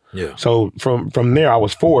go. Yeah. So from there, I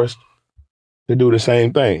was forced to do the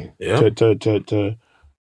same thing. Yeah. To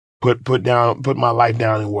put my life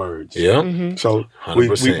down in words. Yeah. Mm-hmm. So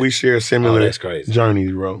 100%. we share similar that's crazy.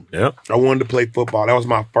 journeys, bro. Yep. I wanted to play football. That was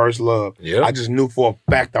my first love. Yep. I just knew for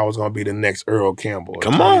a fact I was going to be the next Earl Campbell. or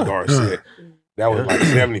Come Tony on. Dorsett. That was like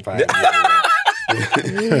 75 years ago.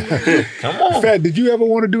 Come on. Fat, did you ever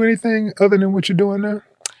want to do anything other than what you're doing now?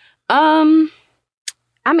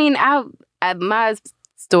 I mean, my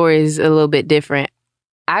story is a little bit different.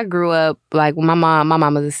 I grew up like my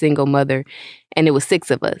mom was a single mother, and it was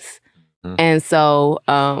 6 of us. And so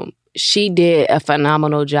she did a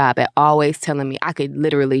phenomenal job at always telling me I could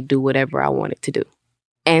literally do whatever I wanted to do.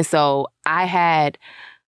 And so I had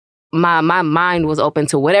my mind was open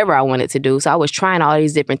to whatever I wanted to do. So I was trying all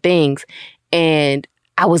these different things, and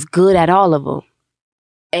I was good at all of them.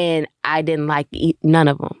 And I didn't like none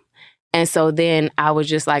of them. And so then I was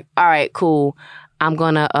just like, all right, cool. I'm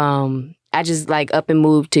gonna I just like up and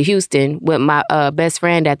moved to Houston with my best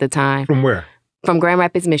friend at the time. From where? From Grand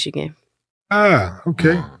Rapids, Michigan. Ah,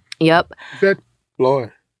 okay. Yep. That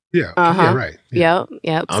Floyd. Yeah. Uh-huh. Yeah, right. Yeah.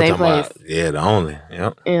 Yep. I'm Same talking place. about, the only.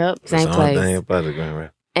 Yep. Yep. That's Same the only place. thing about the Grand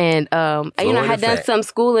Rapids. And I had done fact. some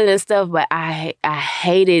schooling and stuff, but I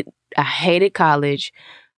hated college.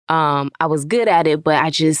 I was good at it,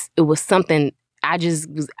 but it was something I just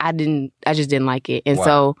didn't like it. And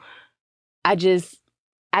so I just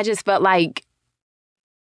felt like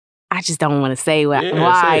I just don't want to say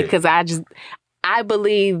why, because I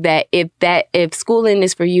believe that if schooling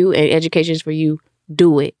is for you and education is for you,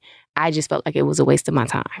 do it. I just felt like it was a waste of my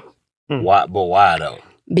time. Why? But why though?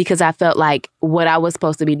 Because I felt like what I was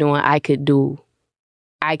supposed to be doing, I could do.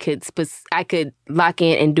 I could lock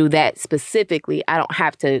in and do that specifically. I don't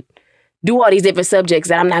have to do all these different subjects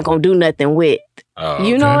that I'm not going to do nothing with.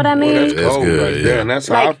 You know what I mean? Well, that's cold right there. And that's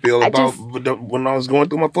how I feel about when I was going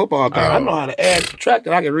through my football thing. I know how to add, subtract,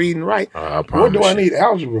 and I can read and write. What do I need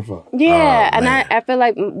algebra for? Yeah, and I feel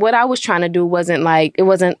like what I was trying to do wasn't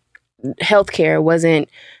healthcare, it wasn't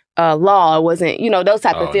law, it wasn't, those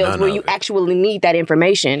type of fields where you actually need that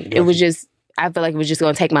information. It was just, I feel like it was just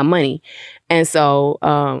going to take my money. And so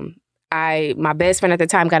my best friend at the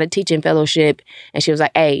time got a teaching fellowship, and she was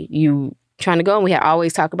like, hey, you trying to go? And we had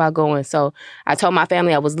always talked about going. So I told my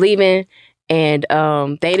family I was leaving, and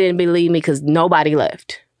they didn't believe me because nobody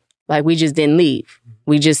left. Like, we just didn't leave.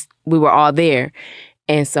 We were all there.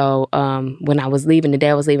 And so when I was leaving, the day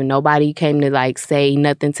I was leaving, nobody came to say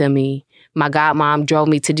nothing to me. My godmom drove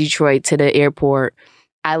me to Detroit to the airport.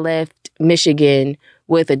 I left Michigan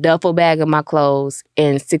with a duffel bag of my clothes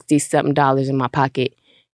and $60-something in my pocket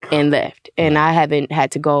and left. And I haven't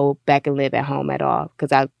had to go back and live at home at all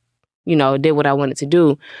because I, did what I wanted to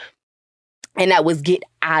do. And that was get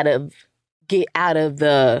out of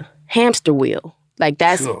the hamster wheel. Like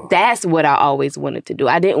that's what I always wanted to do.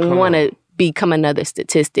 I didn't want to become another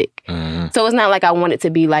statistic. Mm-hmm. So it's not like I wanted to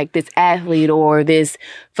be like this athlete or this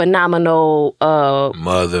phenomenal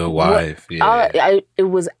mother, wife. It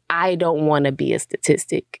was, I don't want to be a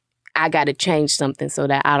statistic. I got to change something so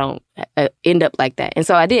that I don't end up like that. And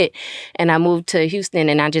so I did. And I moved to Houston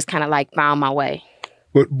and I just kind of like found my way.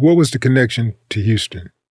 What was the connection to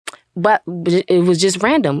Houston? But it was just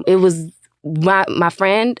random. It was my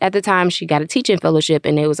friend at the time, she got a teaching fellowship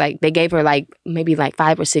and it was like, they gave her like maybe like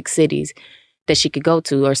 5 or 6 cities that she could go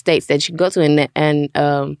to or states that she could go to.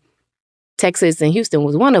 And Texas and Houston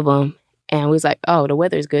was one of them. And we was like, oh, the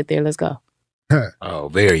weather is good there. Let's go. Oh,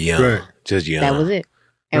 very young. Right. Just young. That was it.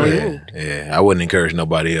 And we moved. Yeah, I wouldn't encourage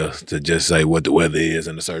nobody else to just say what the weather is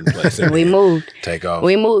in a certain place. We moved. Take off.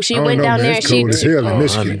 We moved. She went down there and she... It's cold as hell in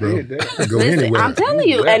Michigan, bro. Go anywhere. I'm telling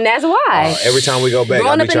you, and that's why. Every time we go back,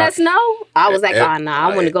 growing up in that snow, I was like,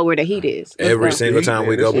 I want to go where the heat is. Every single time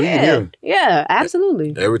we go back. Yeah,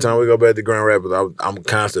 absolutely. Every time we go back to Grand Rapids, I'm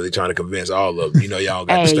constantly trying to convince all of them, y'all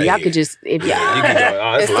got to stay y'all here. could just... If y'all, you can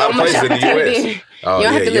go, there's a lot of places in the U.S. Oh, you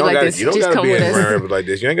don't have to live like this. You don't just got to come be with in us. Grand Rapids like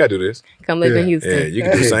this. You ain't got to do this. Come live in Houston. Yeah, you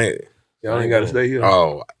can do the same. Y'all ain't got to stay here.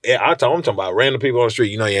 Oh, yeah, I'm talking about random people on the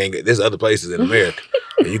street. You ain't. There's other places in America.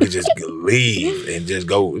 You can just leave and just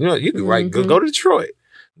go. You can go to Detroit,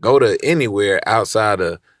 go to anywhere outside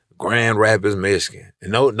of Grand Rapids, Michigan.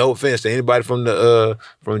 And no offense to anybody from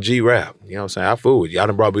G-Rap. You know what I'm saying? I fool with you. Y'all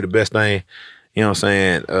done brought me the best thing. You know what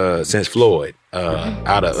I'm saying? Since Floyd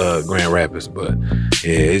out of Grand Rapids, but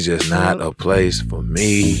yeah, it's just not a place for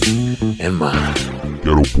me and mine.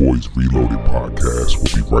 Ghetto Boys Reloaded podcast.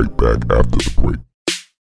 We'll be right back after the break.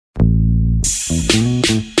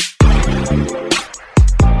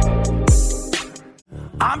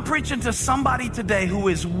 I'm preaching to somebody today who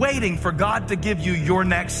is waiting for God to give you your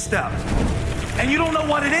next step. And you don't know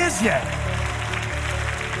what it is yet.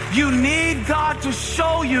 You need God to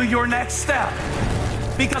show you your next step.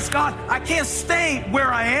 Because God, I can't stay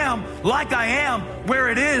where I am, like I am, where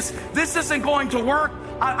it is. This isn't going to work.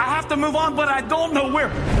 I have to move on, but I don't know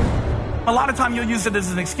where. A lot of time you'll use it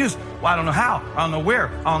as an excuse. Well, I don't know how. I don't know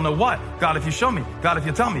where. I don't know what. God, if you show me. God, if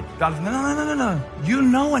you tell me. God, if... No. You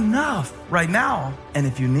know enough right now. And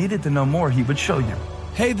if you needed to know more, he would show you.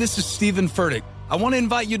 Hey, this is Stephen Furtick. I want to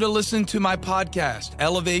invite you to listen to my podcast,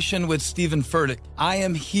 Elevation with Stephen Furtick. I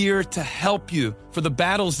am here to help you for the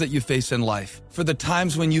battles that you face in life, for the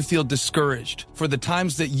times when you feel discouraged, for the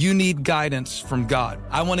times that you need guidance from God.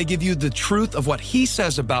 I want to give you the truth of what he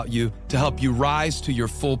says about you to help you rise to your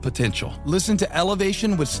full potential. Listen to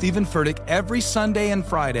Elevation with Stephen Furtick every Sunday and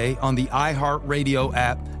Friday on the iHeartRadio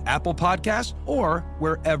app, Apple Podcasts, or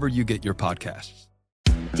wherever you get your podcasts.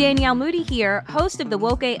 Danielle Moody here, host of the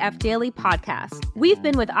Woke AF Daily podcast. We've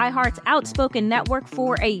been with iHeart's Outspoken Network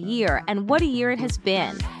for a year, and what a year it has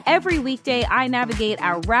been. Every weekday, I navigate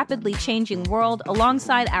our rapidly changing world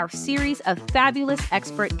alongside our series of fabulous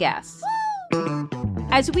expert guests.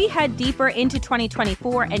 As we head deeper into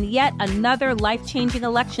 2024 and yet another life-changing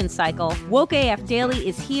election cycle, Woke AF Daily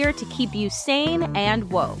is here to keep you sane and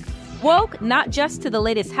woke. Woke not just to the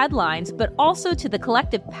latest headlines, but also to the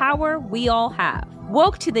collective power we all have.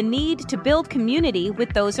 Woke to the need to build community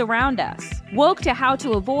with those around us. Woke to how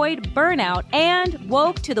to avoid burnout, and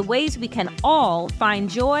woke to the ways we can all find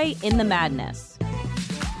joy in the madness.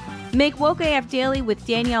 Make Woke AF Daily with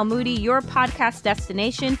Danielle Moody your podcast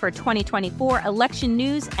destination for 2024 election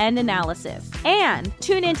news and analysis. And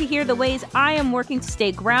tune in to hear the ways I am working to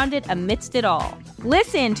stay grounded amidst it all.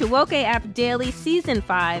 Listen to Woke AF Daily Season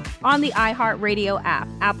 5 on the iHeartRadio app,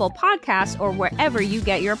 Apple Podcasts, or wherever you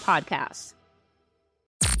get your podcasts.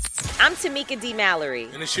 I'm Tamika D. Mallory.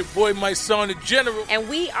 And it's your boy, my son, the General. And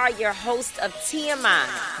we are your hosts of TMI.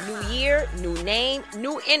 New year, new name,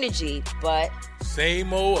 new energy, but...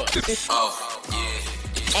 same old us. Oh,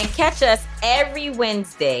 yeah. And catch us every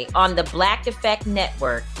Wednesday on the Black Effect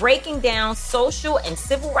Network, breaking down social and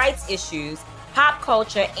civil rights issues, pop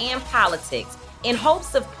culture, and politics, in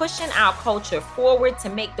hopes of pushing our culture forward to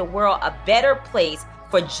make the world a better place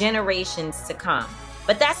for generations to come.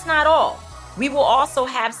 But that's not all. We will also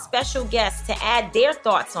have special guests to add their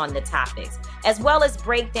thoughts on the topics, as well as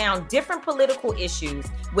break down different political issues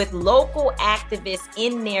with local activists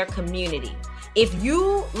in their community. If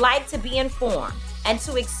you like to be informed and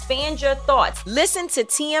to expand your thoughts, listen to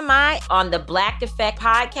TMI on the Black Effect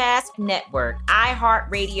Podcast Network,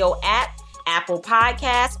 iHeartRadio app, Apple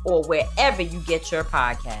Podcasts, or wherever you get your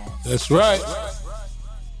podcasts. That's right.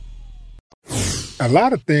 A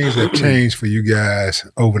lot of things have changed for you guys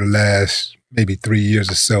over the last maybe 3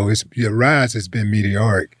 years or so. Your rise has been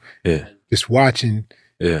meteoric. Yeah. Just watching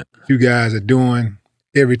you guys are doing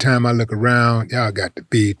every time I look around, y'all got the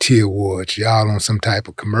BET Awards. Y'all on some type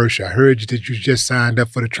of commercial. I heard that you just signed up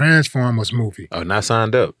for the Transformers movie. Oh, not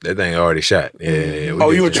signed up. That thing already shot. Yeah.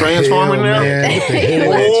 Oh, you a Transformer now? They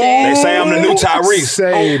say I'm the new Tyrese.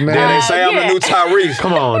 Say, man. Yeah, they say I'm the new Tyrese.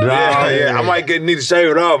 Come on, dog. Yeah. I might need to shave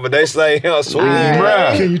it off, but they say, sweet,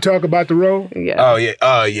 bro. Can you talk about the role? Yeah. Oh, yeah.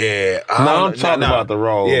 Yeah. No, I'm talking about the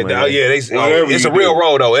role, Yeah, man. it's a real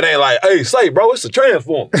role, though. It ain't like, hey, say, bro, it's a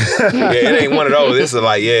Transformer. Yeah, it ain't one of those. It's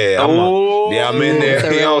like, I'm in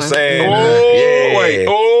there. You know what I'm saying?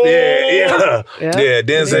 Yeah,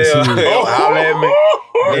 Denzel. Holla at me.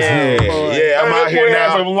 Yeah, I'm out here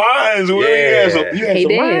now. Some lines. He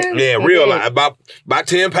did. Yeah, real line. About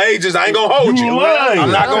 10 pages. I ain't gonna hold you.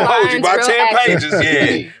 I'm not gonna hold you. About 10 pages.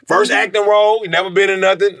 Yeah. First acting role. Never been in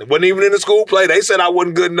nothing. Wasn't even in the school play. They said I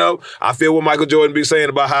wasn't good enough. I feel what Michael Jordan be saying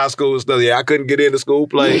about high school and stuff. Yeah, I couldn't get into school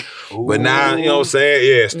play. But now, you know what I'm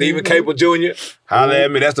saying? Yeah, Stephen Caple Jr. Holla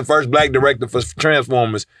at me. That's the first black director for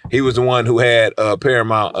Transformers. He was the one who had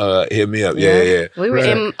Paramount hit me up. Yeah. We were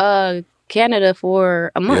in Canada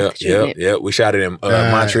for a month. Yeah. We shot it in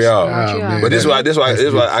Montreal. But this is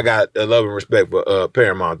why I got a love and respect for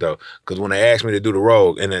Paramount though, because when they asked me to do the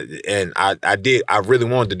role, and I really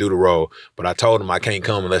wanted to do the role, but I told them I can't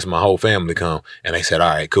come unless my whole family come, and they said,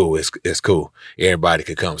 all right, cool, it's cool, everybody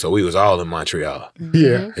could come. So we was all in Montreal.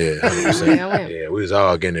 Yeah, 100%. Yeah, we was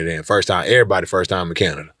all getting it in first time in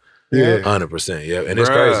Canada. Yeah, 100%. Yeah, and it's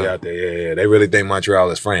crazy out there. Yeah. They really think Montreal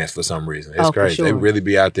is France for some reason. It's crazy. Sure. They really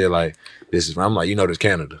be out there like this is. I'm like, this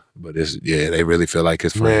Canada, but they really feel like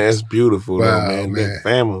it's France. Man, it's beautiful, though, man.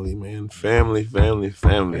 Family, man. Family,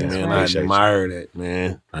 man. I admire that,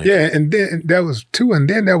 man. Yeah, and then that was 2, and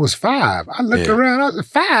then that was 5. I looked around. I was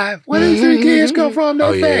 5. Where did these 3 kids come from?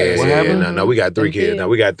 That fast? What happened? No, we got 3 kids. Now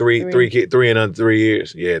we got three kids, 3 and under 3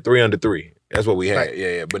 years. Yeah, 3 under 3. That's what we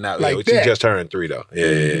had. But now she just turned 3 though.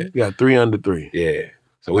 Yeah. We got 3 under 3. Yeah.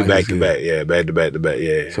 So we back to back. Yeah, back to back to back.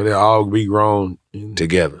 Yeah. So they all be grown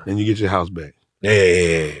together, and you get your house back.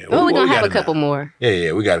 Yeah. Oh, we're gonna have a couple more.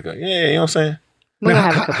 Yeah. We gotta go. Yeah, you know what I'm saying. We're gonna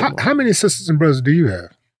have a couple more. How many sisters and brothers do you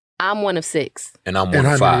have? I'm one of 6, and I'm one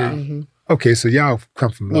of 5. Mm-hmm. Okay, so y'all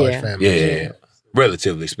come from large families. Yeah.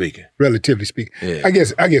 Relatively speaking. Yeah. I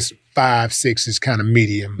guess 5, 6 is kind of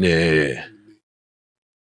medium. Yeah.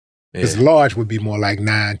 Because large would be more like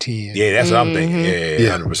 9, 10. Yeah, that's what I'm thinking.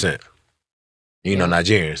 Yeah, 100%.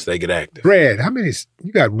 Nigerians, they get active. Brad, how many?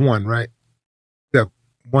 You got 1, right? You got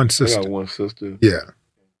 1 sister. I got 1 sister. Yeah.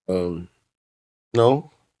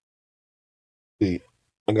 No. See,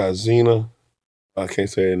 I got Zena. I can't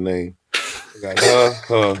say her name. I got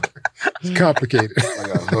her. It's complicated. I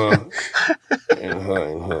got her and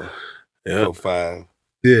her. Yeah. So 5.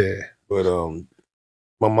 Yeah. But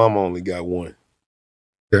my mama only got 1.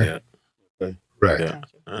 Yeah. Okay. Right. Yeah.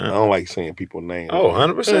 I don't like saying people's names. Oh,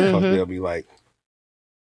 100%. Because they'll be like,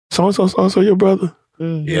 so your brother?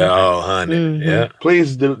 Mm-hmm. Yeah, honey. Yeah.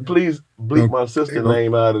 Please bleep my sister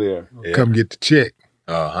name out of there. Yeah. Come get the check.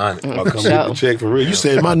 Oh, honey. I'll come get the check for real. You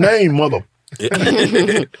said my name, mother.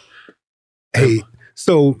 Hey,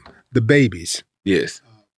 so the babies. Yes.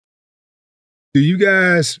 Do you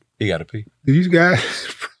guys? You gotta pee. Do you guys?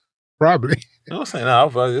 Probably. You know what I'm saying? No,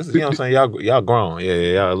 you know what I'm saying? Y'all grown. Yeah,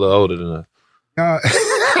 y'all a little older than us.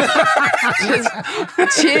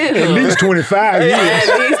 Just chill. At least 25 years.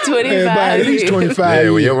 At least 25 At least 25 Yeah,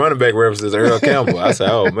 years. when your running back references Earl Campbell, I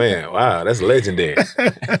said, oh, man, wow, that's legendary.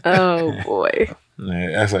 Oh, boy.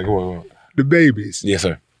 Yeah, that's like, come on. The babies. Yes,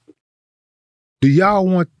 sir. Do y'all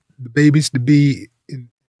want the babies to be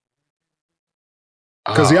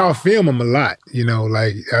because y'all film them a lot,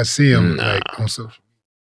 like I see them like on social.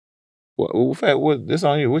 What this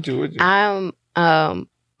on you? What you? I'm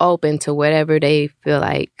open to whatever they feel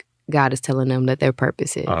like God is telling them that their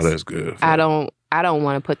purpose is. Oh, that's good. I don't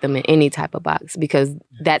want to put them in any type of box because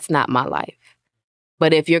that's not my life.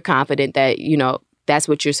 But if you're confident that, that's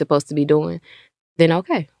what you're supposed to be doing, then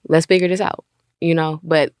okay, let's figure this out.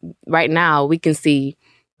 But right now we can see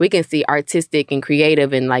artistic and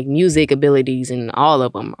creative and like music abilities and all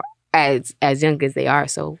of them as young as they are.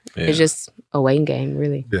 So it's just a waiting game,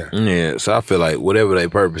 really. Yeah. So I feel like whatever their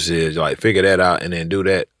purpose is, like figure that out and then do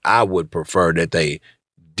that. I would prefer that they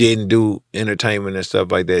didn't do entertainment and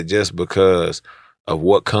stuff like that just because of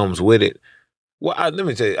what comes with it. Well, let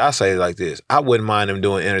me tell you, I say it like this. I wouldn't mind them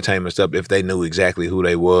doing entertainment stuff if they knew exactly who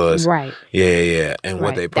they was. Right. Yeah. And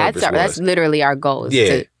what their purpose was. That's literally our goal.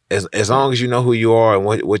 Yeah. As long as you know who you are and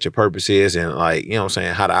what your purpose is and like, you know what I'm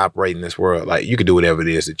saying, how to operate in this world, like you can do whatever it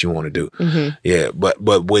is that you want to do. Mm-hmm. Yeah.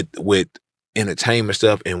 But with entertainment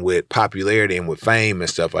stuff and with popularity and with fame and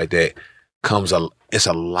stuff like that, comes it's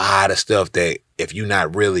a lot of stuff that if you're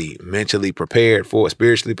not really mentally prepared for,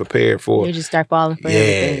 spiritually prepared for, you just start falling for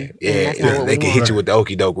everything. Yeah. They can hit you with the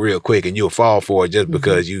okie doke real quick and you'll fall for it just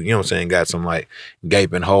because you know what I'm saying, got some like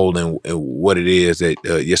gaping hole in what it is that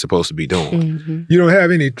you're supposed to be doing. You don't have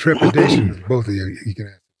any trepidation, both of you can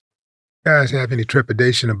ask. You guys have any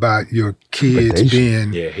trepidation about your kids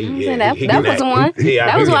being... that was one.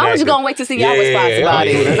 That was one. I was just going to wait to see y'all response about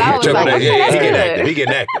it. Because I was like, okay, that's good. He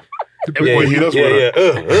getting active. Yeah,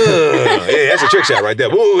 that's a trick shot right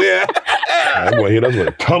there. Ooh, yeah. That boy hit us with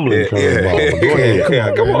a tumbling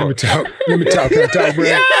curveball. Come on. Let me talk,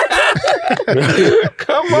 Brad.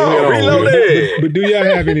 Come on, reload it. But do y'all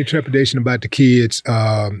have any trepidation about the kids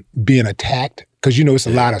being attacked? Because you know it's a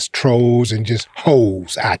lot of trolls and just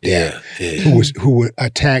hoes out there who would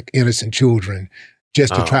attack innocent children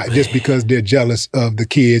just because they're jealous of the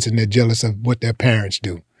kids and they're jealous of what their parents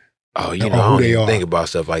do. Oh, you know, I don't even think about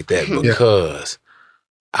stuff like that because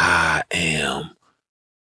I am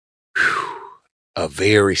a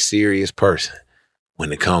very serious person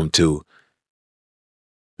when it comes to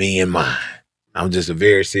me and mine. I'm just a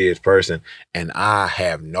very serious person, and I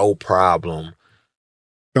have no problem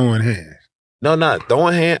throwing hands. No, not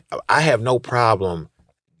throwing hands. I have no problem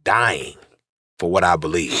dying for what I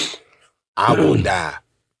believe. I will die.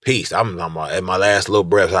 Peace. I'm at my last little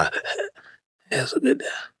breath. That's a good day.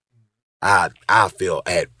 I feel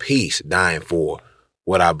at peace dying for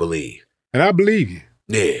what I believe. And I believe you.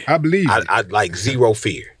 Yeah. I believe you. I like zero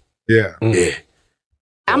fear. Yeah. Yeah.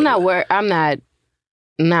 I'm not worried. I'm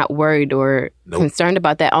not worried or concerned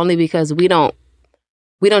about that only because we don't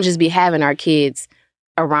just be having our kids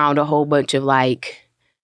around a whole bunch of like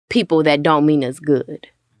people that don't mean us good.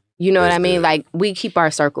 You know what I mean? Like we keep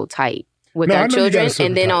our circle tight with our children,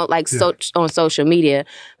 and then on like on social media,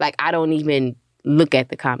 like I don't even look at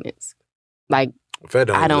the comments. Like I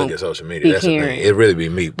don't look at social media. That's the thing. It really be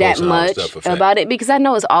me that much about it because I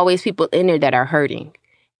know it's always people in there that are hurting,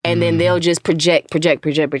 and then they'll just project,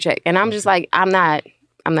 and I'm just like I'm not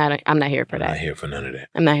here for that. I'm not here for none of that.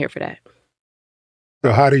 I'm not here for that.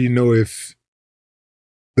 So how do you know if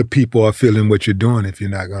the people are feeling what you're doing if you're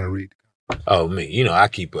not going to read? Oh, me. You know, I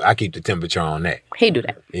keep the temperature on that. He do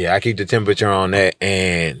that. Yeah, I keep the temperature on that,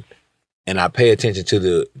 and I pay attention to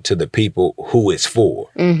the people who it's for.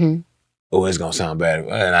 Mm-hmm. Oh, it's gonna sound bad.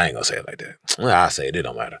 Well, I ain't gonna say it like that. Well, I say it. It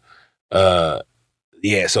don't matter.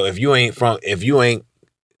 Yeah. So if you ain't,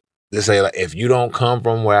 let's say like if you don't come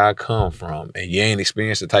from where I come from, and you ain't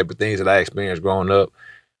experienced the type of things that I experienced growing up,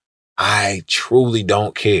 I truly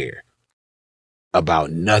don't care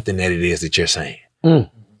about nothing that it is that you're saying.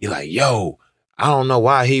 You're like, yo, I don't know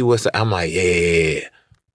why he was. I'm like, yeah,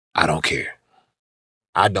 I don't care.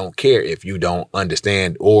 I don't care if you don't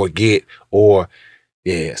understand or get or.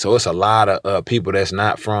 Yeah, so it's a lot of people that's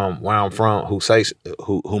not from where I'm from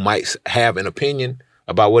who might have an opinion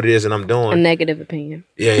about what it is that I'm doing. A negative opinion.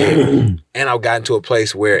 Yeah. And I've gotten to a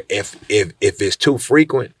place where if it's too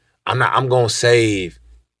frequent, I'm gonna save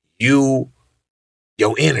your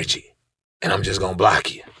energy, and I'm just gonna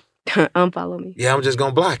block you. Unfollow me. Yeah, I'm just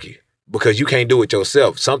gonna block you because you can't do it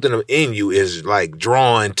yourself. Something in you is like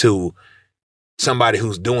drawn to somebody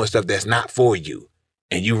who's doing stuff that's not for you.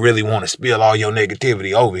 And you really want to spill all your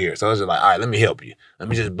negativity over here. So it's just like, all right, let me help you. Let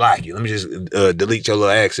me just block you. Let me just delete your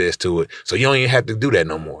little access to it. So you don't even have to do that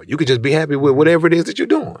no more. You can just be happy with whatever it is that you're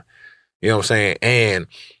doing. You know what I'm saying? And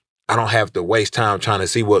I don't have to waste time trying to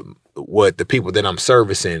see what the people that I'm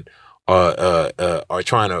servicing are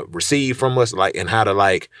trying to receive from us, like, and how to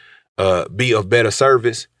like be of better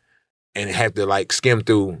service, and have to like skim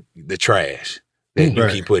through the trash that you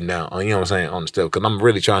keep putting down on, you know what I'm saying, on the stuff. Because I'm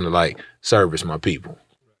really trying to like service my people.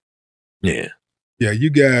 Yeah. Yeah, you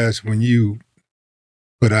guys, when you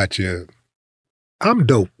put out your I'm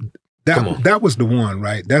Dope, that was the one,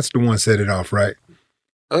 right? That's the one set it off, right?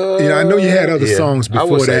 I know you had other songs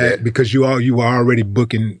before that because you were already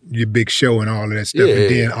booking your big show and all of that stuff. And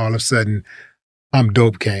then all of a sudden, I'm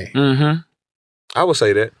Dope came. Mm-hmm. I would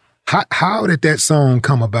say that. How did that song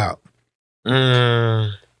come about?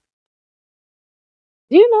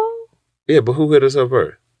 You know. Yeah, but who hit us up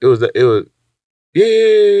first? It was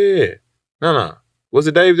No. Was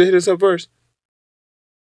it Dave that hit us up first?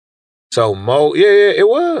 So Mo, it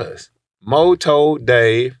was. Mo told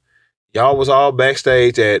Dave, y'all was all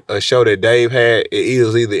backstage at a show that Dave had. It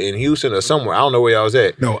was either in Houston or somewhere. I don't know where y'all was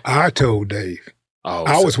at. No, I told Dave.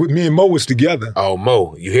 I was with me and Mo was together. Oh,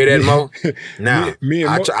 Mo. You hear that, Mo? Now, me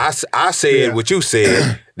and Mo, I said what you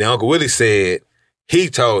said. Then Uncle Willie said, he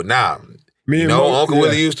told, Uncle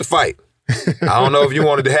Willie used to fight. I don't know if you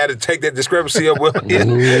wanted to have to take that discrepancy up with me and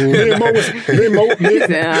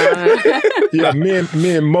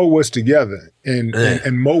Mo was together,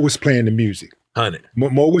 and Mo was playing the music.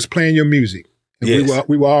 Mo was playing your music. And Yes.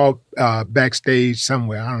 we were all backstage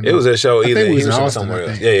somewhere. I don't know. It was a show I either. think it He was in was Austin, somewhere I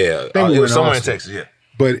else. think. Yeah. I think It was in somewhere in Austin. Texas, yeah.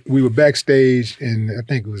 But we were backstage, and I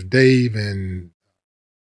think it was Dave and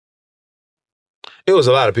It was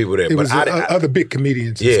a lot of people there. it But was I, other big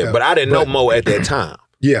comedians. and yeah, stuff. but I didn't know Mo at that time.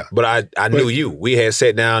 Yeah. But I knew you. We had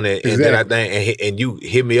sat down and then I think and you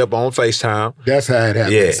hit me up on FaceTime. That's how it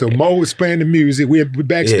happened. Yeah. So Mo was playing the music. We were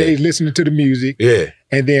backstage listening to the music. Yeah.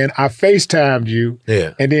 And then I FaceTimed you.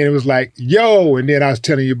 Yeah. And then it was like, yo. And then I was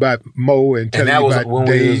telling you about Mo and telling And that you was about when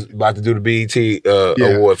Dave. we was about to do the BET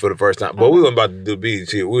award for the first time. But we weren't about to do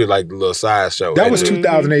BET. We were like the little side show. That was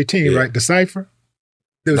 2018, right? The Cypher?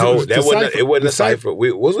 No, that wasn't. It wasn't a cipher.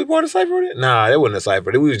 Was we part of cipher with it? Nah, that wasn't a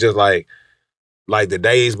cipher. We was just like the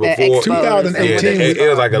days before. 2018. It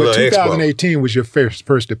was like a but little expo 2018 was your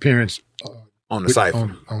first appearance on the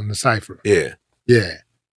cipher. On the Cypher. Yeah. Yeah.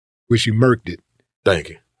 Which you murked it. Thank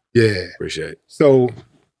you. Yeah. Appreciate it. So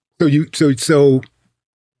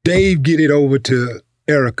Dave get it over to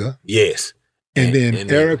Erica. Yes. And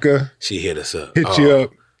then Erica she hit us up. Hit you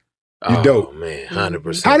up. You dope. Man,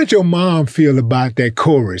 100%. How did your mom feel about that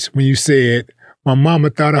chorus when you said, my mama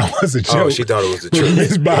thought I was a joke? Oh, she thought it was the truth.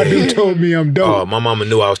 Miss Badu told me I'm dope. Oh, my mama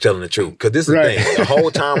knew I was telling the truth. Because this is the thing. The whole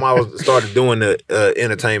time I started doing the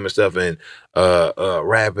entertainment stuff and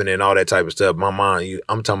rapping and all that type of stuff, my mom,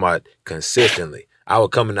 I'm talking about consistently. I would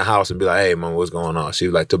come in the house and be like, hey, mama, what's going on? She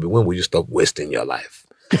was like, Toby, when will you stop wasting your life?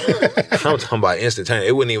 I'm talking about instantaneous.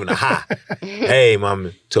 It wasn't even a hi. Hey,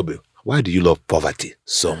 mama, Toby, why do you love poverty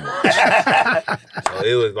so much? So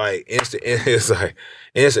it was like instant. It was like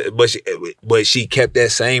instant. But she kept that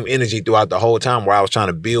same energy throughout the whole time where I was trying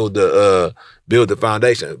to build the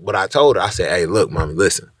foundation. But I told her, I said, "Hey, look, mommy,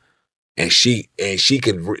 listen." And she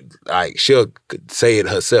could she'll say it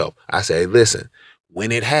herself. I say, hey, "Listen,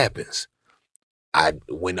 when it happens,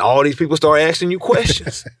 when all these people start asking you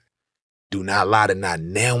questions." Do not lie to not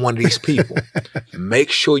one of these people. Make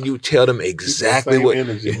sure you tell them exactly what.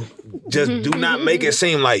 Just do not make it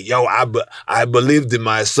seem like, yo, I believed in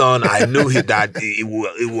my son. I knew he died. It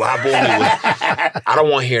will happen. I don't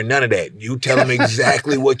want to hear none of that. You tell them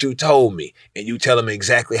exactly what you told me, and you tell them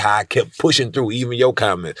exactly how I kept pushing through even your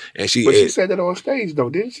comments. And she said that on stage though,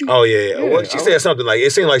 didn't she? Oh yeah. Well, she said something like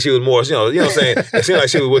it seemed like she was more, you know what I'm saying. It seemed like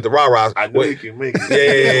she was with the rah-rahs. I know you can make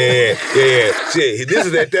it. Yeah. This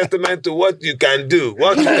is a testament to what you can do,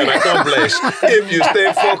 what you can accomplish if you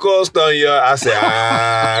stay focused on your. I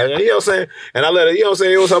said, you know what I'm saying? And I let her, you know what I'm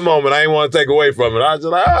saying? It was her moment. I didn't want to take away from it. I was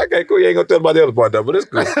just like, okay, cool. You ain't gonna tell about the other part though, but it's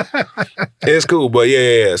cool. It's cool, but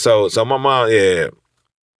yeah. So my mom, yeah.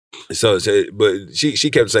 So, but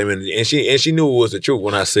she kept saying, and she knew it was the truth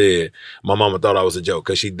when I said my mama thought I was a joke,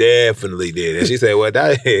 because she definitely did, and she said, "Well,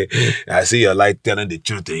 I see you like telling the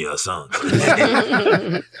truth to your son."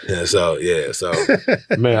 So,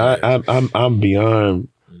 man, I'm beyond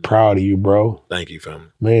proud of you, bro. Thank you, family.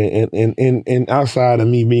 Man, and outside of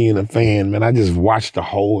me being a fan, man, I just watched the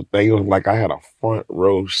whole thing. It was like I had a front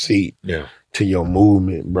row seat. Yeah. To your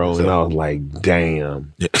movement, bro. And I was like,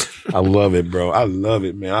 damn. I love it, bro. I love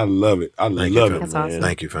it, man. I love it. I love it, That's man. awesome.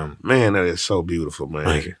 Thank you, fam. Man, that is so beautiful, man.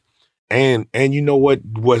 Thank you. And you know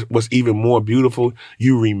what's even more beautiful?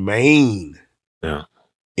 You remain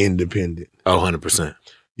independent. Oh, 100%.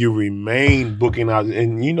 You remain booking out.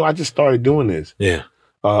 And you know, I just started doing this. Yeah.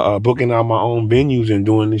 Booking out my own venues and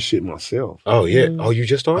doing this shit myself. Oh, yeah. Oh, you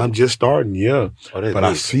just started? I'm just starting, yeah. Oh, but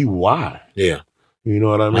I see why. Yeah. You know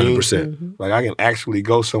what I mean? 100%. Like I can actually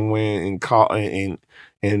go somewhere and call and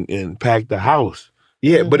pack the house.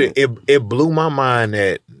 Yeah, but it blew my mind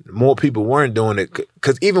that more people weren't doing it,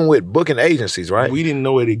 because even with booking agencies, right? We didn't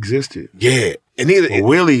know it existed. Yeah, and either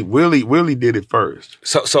Willie did it first.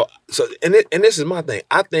 So and this is my thing.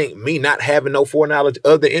 I think me not having no foreknowledge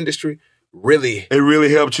of the industry really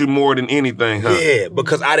helped you more than anything, huh? Yeah,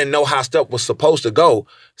 because I didn't know how stuff was supposed to go.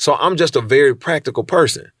 So I'm just a very practical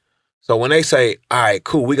person. So when they say, all right,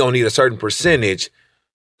 cool, we're going to need a certain percentage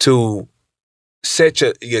to set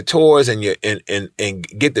your tours and and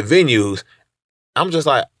get the venues, I'm just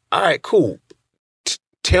like, all right, cool.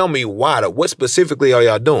 Tell me why. What specifically are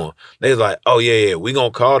y'all doing? They're like, oh, yeah, we're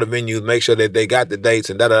going to call the venues, make sure that they got the dates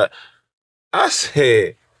and da-da. I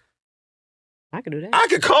said, I could do that. I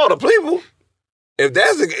could call the people.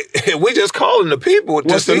 If we just calling the people.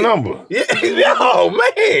 What's the number? Yeah, oh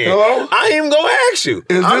man. Hello? I ain't even gonna ask you.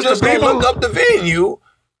 I'm just gonna look up the venue.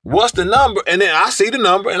 What's the number? And then I see the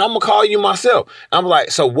number and I'm gonna call you myself. I'm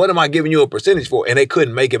like, so what am I giving you a percentage for? And they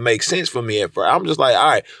couldn't make it make sense for me at first. I'm just like, all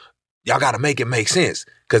right, y'all got to make it make sense.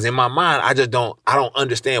 Because in my mind, I don't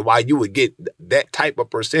understand why you would get that type of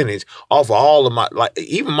percentage off of all of my, like,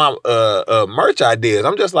 even my merch ideas.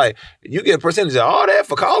 I'm just like, you get a percentage of all that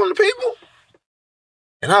for calling the people?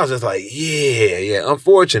 And I was just like, yeah.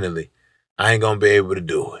 Unfortunately, I ain't going to be able to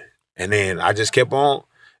do it. And then I just kept on,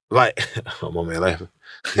 like, oh, my man laughing.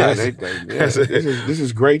 Yeah, this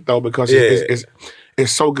is great, though, because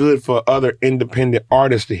it's so good for other independent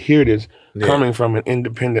artists to hear this coming from an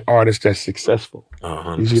independent artist that's successful.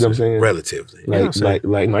 You see what I'm saying? Relatively. Like,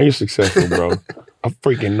 no, you're successful, bro. I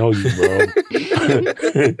freaking know you,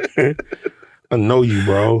 bro. I know you,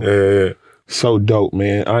 bro. Yeah. So dope,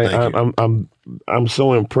 man. I'm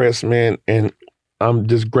so impressed, man, and I'm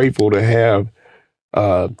just grateful to have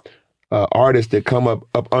artists that come up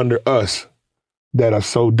under us that are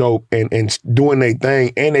so dope and doing their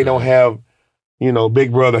thing, and they don't have, you know,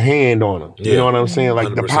 Big Brother hand on them. You know what I'm saying? Like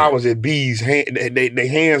 100%. The powers that be's hand, they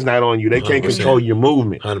hands not on you. They can't 100%. Control your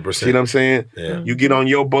movement. 100%. See what I'm saying? Yeah. You get on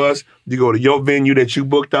your bus, you go to your venue that you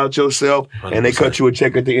booked out yourself, 100%. And they cut you a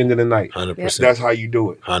check at the end of the night. 100%. That's how you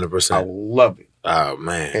do it. 100%. I love it. Oh,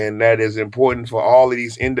 man. And that is important for all of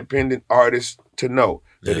these independent artists to know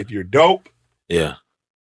that if you're dope,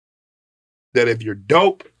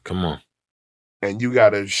 come on, and you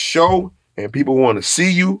got a show and people want to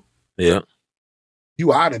see you,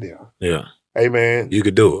 you out of there. Yeah. Hey, man. You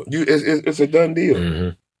could do it. It's a done deal. Mm-hmm.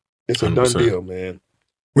 It's a 100%. Done deal, man.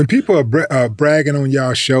 When people are bragging on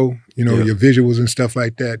y'all show, you know, your visuals and stuff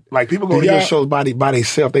like that. Like, people go to your shows by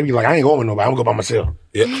themselves. They be like, I ain't going with nobody. I'm going to go by myself.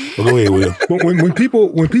 Yeah. Well, go ahead, Will.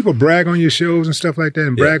 when people brag on your shows and stuff like that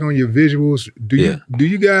and brag on your visuals, do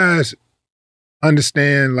you guys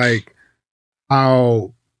understand, like,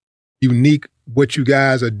 how unique what you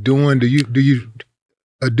guys are doing? Do you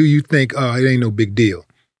think it ain't no big deal?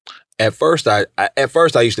 At first I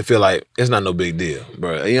used to feel like it's not no big deal,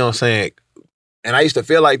 bro. You know what I'm saying? And I used to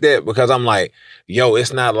feel like that because I'm like, yo,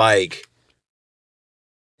 it's not like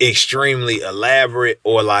extremely elaborate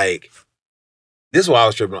or like, this is why I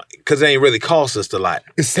was tripping, because it ain't really cost us a lot.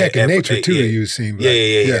 It's second nature too, you seem like.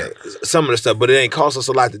 Yeah. Some of the stuff, but it ain't cost us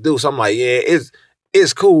a lot to do. So I'm like,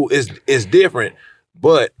 it's cool, it's different,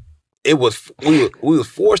 but we was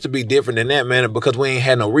forced to be different in that manner because we ain't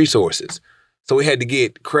had no resources. So we had to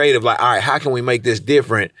get creative, like, all right, how can we make this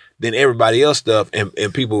different than everybody else stuff and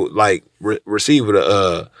people like receive it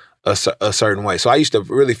a certain way. So I used to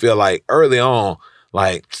really feel like early on,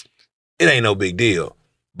 like, it ain't no big deal.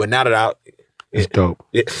 But now that it's dope.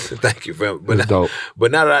 Yeah, thank you, fam. It's dope.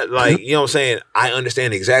 But now that you know what I'm saying, I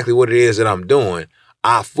understand exactly what it is that I'm doing.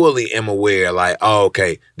 I fully am aware, like, oh,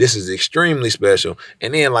 okay, this is extremely special.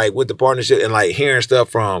 And then, like, with the partnership and, like, hearing stuff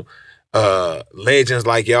from legends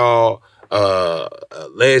like y'all,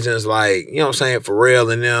 legends like, you know what I'm saying,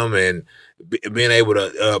 Pharrell and them, and being able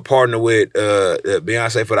to partner with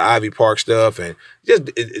Beyonce for the Ivy Park stuff, and just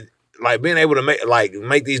like being able to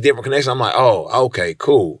make these different connections. I'm like, oh, okay,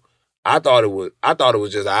 cool. I thought it was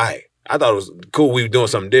just all right. I thought it was cool we were doing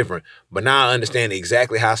something different, but now I understand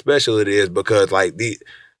exactly how special it is because like we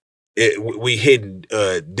getting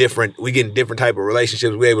different type of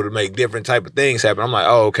relationships. We're able to make different type of things happen. I'm like,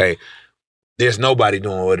 oh, okay. There's nobody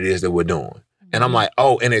doing what it is that we're doing. And I'm like,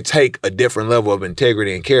 oh, and it take a different level of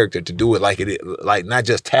integrity and character to do it like it is, like not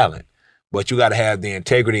just talent, but you got to have the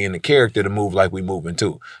integrity and the character to move like we moving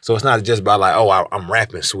too. So it's not just about like, oh, I'm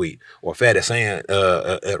rapping sweet, or Fat is saying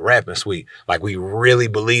rapping sweet. Like we really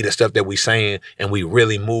believe the stuff that we saying, and we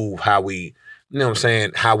really move how we, you know what I'm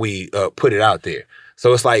saying, how we put it out there.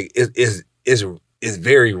 So it's like it's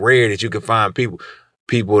very rare that you can find people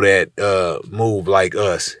that move like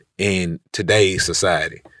us in today's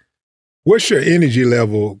society. What's your energy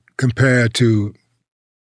level compared to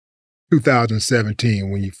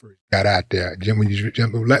 2017 when you first got out there?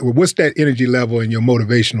 What's that energy level and your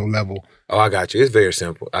motivational level? Oh, I got you. It's very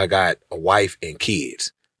simple. I got a wife and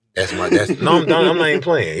kids. I'm not even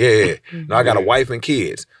playing. Yeah. No, I got a wife and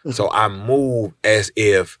kids. So I move as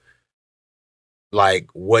if like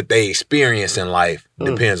what they experience in life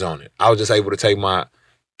depends on it. I was just able to take my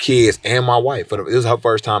kids and my wife. This is her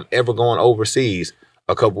first time ever going overseas.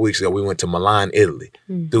 A couple weeks ago, we went to Milan, Italy,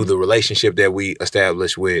 through the relationship that we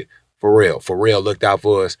established with Pharrell. Pharrell looked out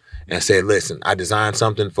for us and said, listen, I designed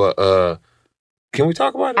something for, can we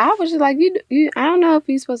talk about it? I was just like, I don't know if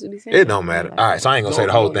you're supposed to be saying it. Don't matter. All right, so I ain't going to say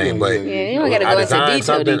the whole thing, but you don't gotta go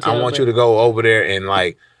into detail. I want you to go over there and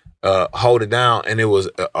like hold it down. And it was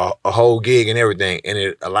a whole gig and everything. And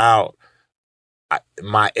it allowed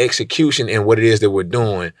my execution and what it is that we're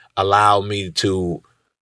doing allowed me to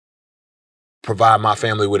provide my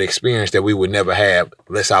family with experience that we would never have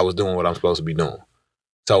unless I was doing what I'm supposed to be doing.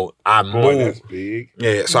 So I Boy, move. that's big.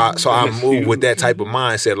 Yeah, so I move with that type of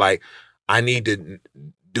mindset. Like, I need to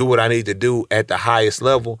do what I need to do at the highest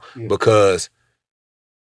level because,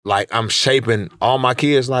 like, I'm shaping all my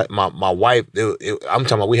kids. Like, my wife, I'm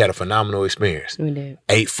talking about we had a phenomenal experience. We did.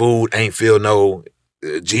 Ate food, ain't feel no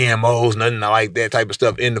GMOs, nothing like that type of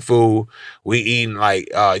stuff in the food. We eating like,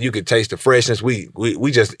 you could taste the freshness. We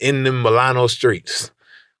just in them Milano streets.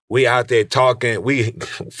 We out there talking. We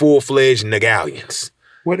full-fledged Negalians.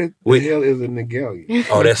 What the hell is a Negalian?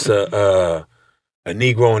 Oh, that's a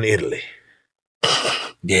Negro in Italy.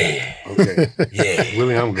 Yeah. Okay. Yeah.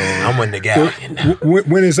 Willie, I'm going. I'm a Negalian.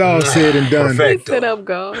 When it's all said and done,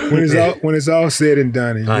 Perfecto. when it's all said and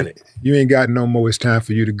done, and you ain't got no more. It's time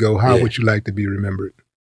for you to go. How would you like to be remembered?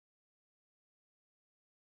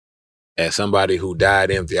 As somebody who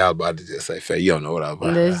died empty, I was about to just say, Faye, you don't know what I was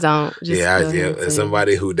about. Just don't. Just go ahead and As say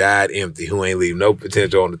somebody who died empty, who ain't leave no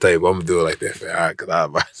potential on the table, I'm gonna do it like that, Faye. All right, because I was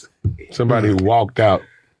about to say. Somebody who walked out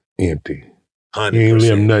empty. 100%. You ain't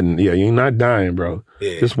leave nothing. Yeah, you're not dying, bro.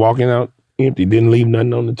 Yeah. Just walking out empty, didn't leave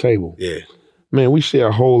nothing on the table. Yeah. Man, we share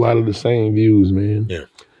a whole lot of the same views, man. Yeah.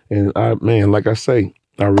 And like I say,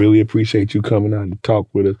 I really appreciate you coming out to talk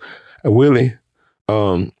with us. And Willie,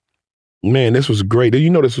 man, this was great. You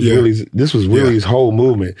know, this was Willie's whole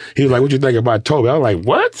movement. He was like, "What you think about Toby?" I was like,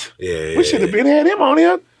 "What? Yeah. We should have had him on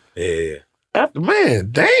here." Yeah. After, man,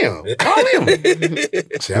 damn, call him.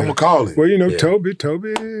 Say, I'm gonna call him. Well, you know, Toby is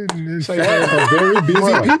very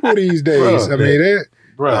busy people these days. Bro, I mean, that.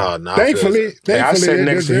 Bro, thankfully, I sat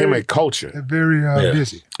next to him at Culture. They're very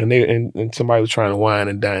busy. And somebody was trying to wine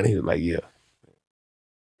and dine. He was like, "Yeah,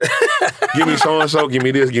 give me so and so, give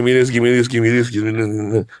me this, give me this, give me this, give me this, give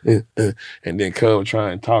me this." And then Cub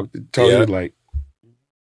try and talk to Toby was like,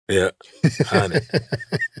 "Yeah, honey,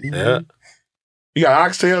 yeah." You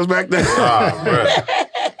got oxtails back there? Oh, bro.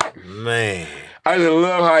 Man. I just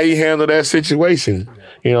love how he handled that situation,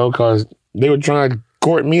 you know, because they were trying to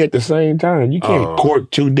court me at the same time. You can't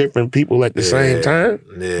court two different people at the same time.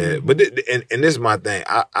 Yeah, but and this is my thing.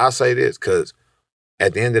 I'll say this because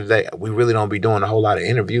at the end of the day, we really don't be doing a whole lot of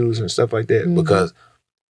interviews and stuff like that because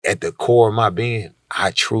at the core of my being,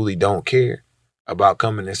 I truly don't care about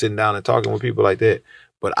coming and sitting down and talking with people like that.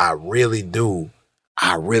 But I really do.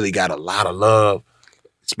 I really got a lot of love,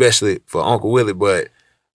 especially for Uncle Willie, but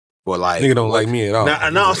like nigga don't like me at all. I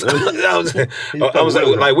was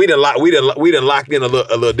like we done locked in a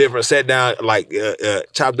little different, sat down like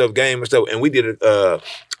chopped up game and stuff, and we did it at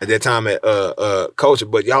that time at Culture.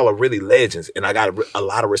 But y'all are really legends, and I got a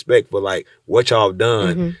lot of respect for like what y'all have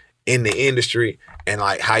done in the industry and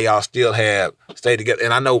like how y'all still have stayed together.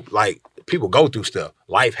 And I know like people go through stuff,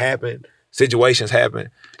 life happen, situations happen.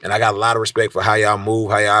 And I got a lot of respect for how y'all move,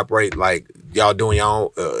 how y'all operate. Like y'all doing your own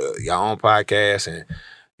podcast, and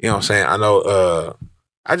you know what I'm saying. I know.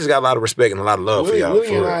 I just got a lot of respect and a lot of love for y'all.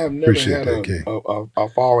 Willie and I have never had a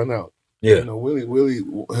falling out. Yeah, you know, Willie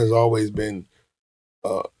has always been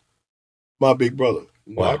my big brother.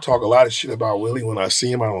 Wow. I talk a lot of shit about Willie. When I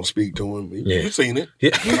see him, I don't speak to him. You've seen it. Yeah.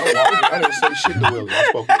 I didn't say shit to Willie. I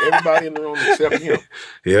spoke to everybody in the room except him.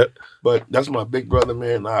 Yeah. But that's my big brother,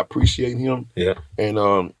 man. And I appreciate him. Yeah.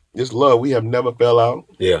 And this love, we have never fell out.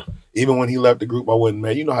 Yeah. Even when he left the group, I wasn't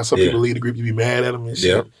mad. You know how some people leave the group, you be mad at him and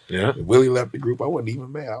shit. Yeah. When Willie left the group, I wasn't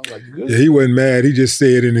even mad. I was like, you good? Yeah, he wasn't mad. He just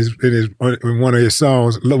said in one of his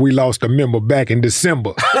songs, "We lost a member back in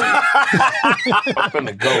December." I'm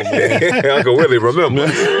finna go, man. Uncle Willie, remember?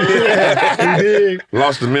 Yeah, he did.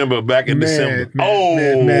 Lost a member back in December.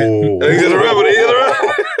 Man. You just remember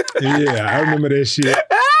Yeah, I remember that shit.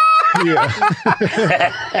 Yeah.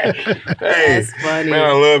 Hey, that's funny. Man,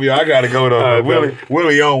 I love you. I gotta go though.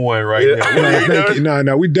 Willie on one right now. Thank you.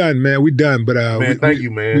 No, we done, man. We done. But man, thank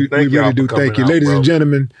you, man. We really do. Thank you, ladies and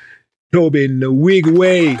gentlemen. Toby in the wig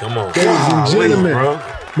way. Come on, ladies and gentlemen.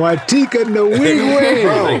 Martika in the wig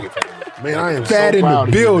way. Man, I am Fat so in proud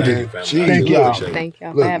the building. of you, man. Thank y'all. Thank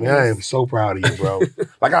y'all. Look, man, I am so proud of you, bro.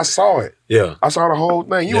 Like I saw it. Yeah. I saw the whole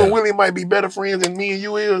thing. You and Willie might be better friends than me and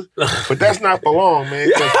you is, but that's not for long,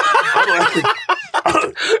 man.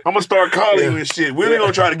 I'm gonna start calling you and shit. Willie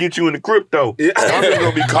gonna try to get you into crypto. I'm just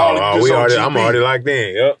gonna be calling you. I'm already locked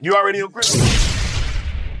in. Yep. You already on crypto?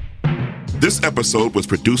 This episode was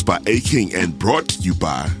produced by A. King and brought to you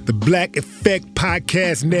by the Black Effect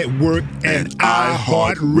Podcast Network and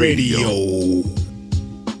iHeartRadio.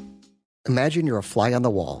 Imagine you're a fly on the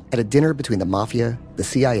wall at a dinner between the mafia, the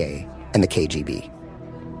CIA, and the KGB.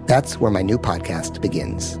 That's where my new podcast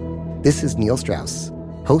begins. This is Neil Strauss,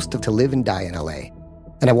 host of To Live and Die in LA,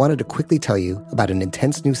 and I wanted to quickly tell you about an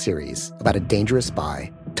intense new series about a dangerous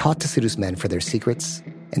spy taught to seduce men for their secrets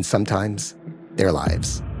and sometimes their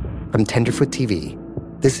lives. From Tenderfoot TV,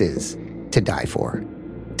 This is To Die For.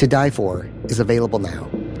 To Die For is available now.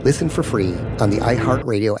 Listen for free on the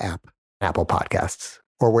iHeartRadio app, Apple Podcasts,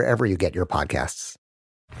 or wherever you get your podcasts.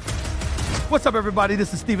 What's up, everybody?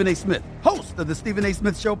 This is Stephen A. Smith, host of the Stephen A.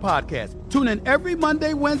 Smith Show podcast. Tune in every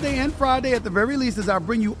Monday, Wednesday, and Friday at the very least as I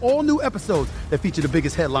bring you all new episodes that feature the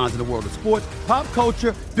biggest headlines in the world of sports, pop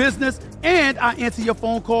culture, business, and I answer your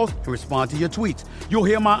phone calls and respond to your tweets. You'll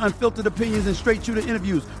hear my unfiltered opinions and straight-shooter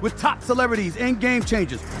interviews with top celebrities and game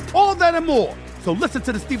changers. All of that and more. So listen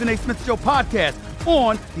to the Stephen A. Smith Show podcast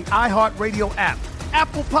on the iHeartRadio app,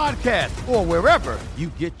 Apple Podcasts, or wherever you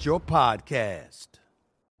get your podcast.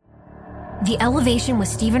 The Elevation with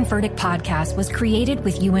Stephen Furtick podcast was created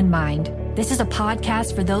with you in mind. This is a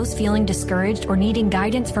podcast for those feeling discouraged or needing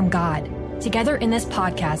guidance from God. Together in this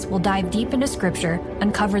podcast, we'll dive deep into Scripture,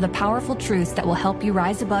 uncover the powerful truths that will help you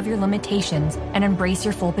rise above your limitations and embrace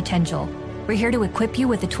your full potential. We're here to equip you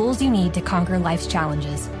with the tools you need to conquer life's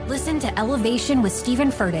challenges. Listen to Elevation with Stephen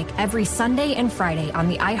Furtick every Sunday and Friday on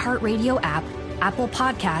the iHeartRadio app, Apple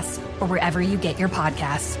Podcasts, or wherever you get your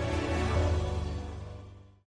podcasts.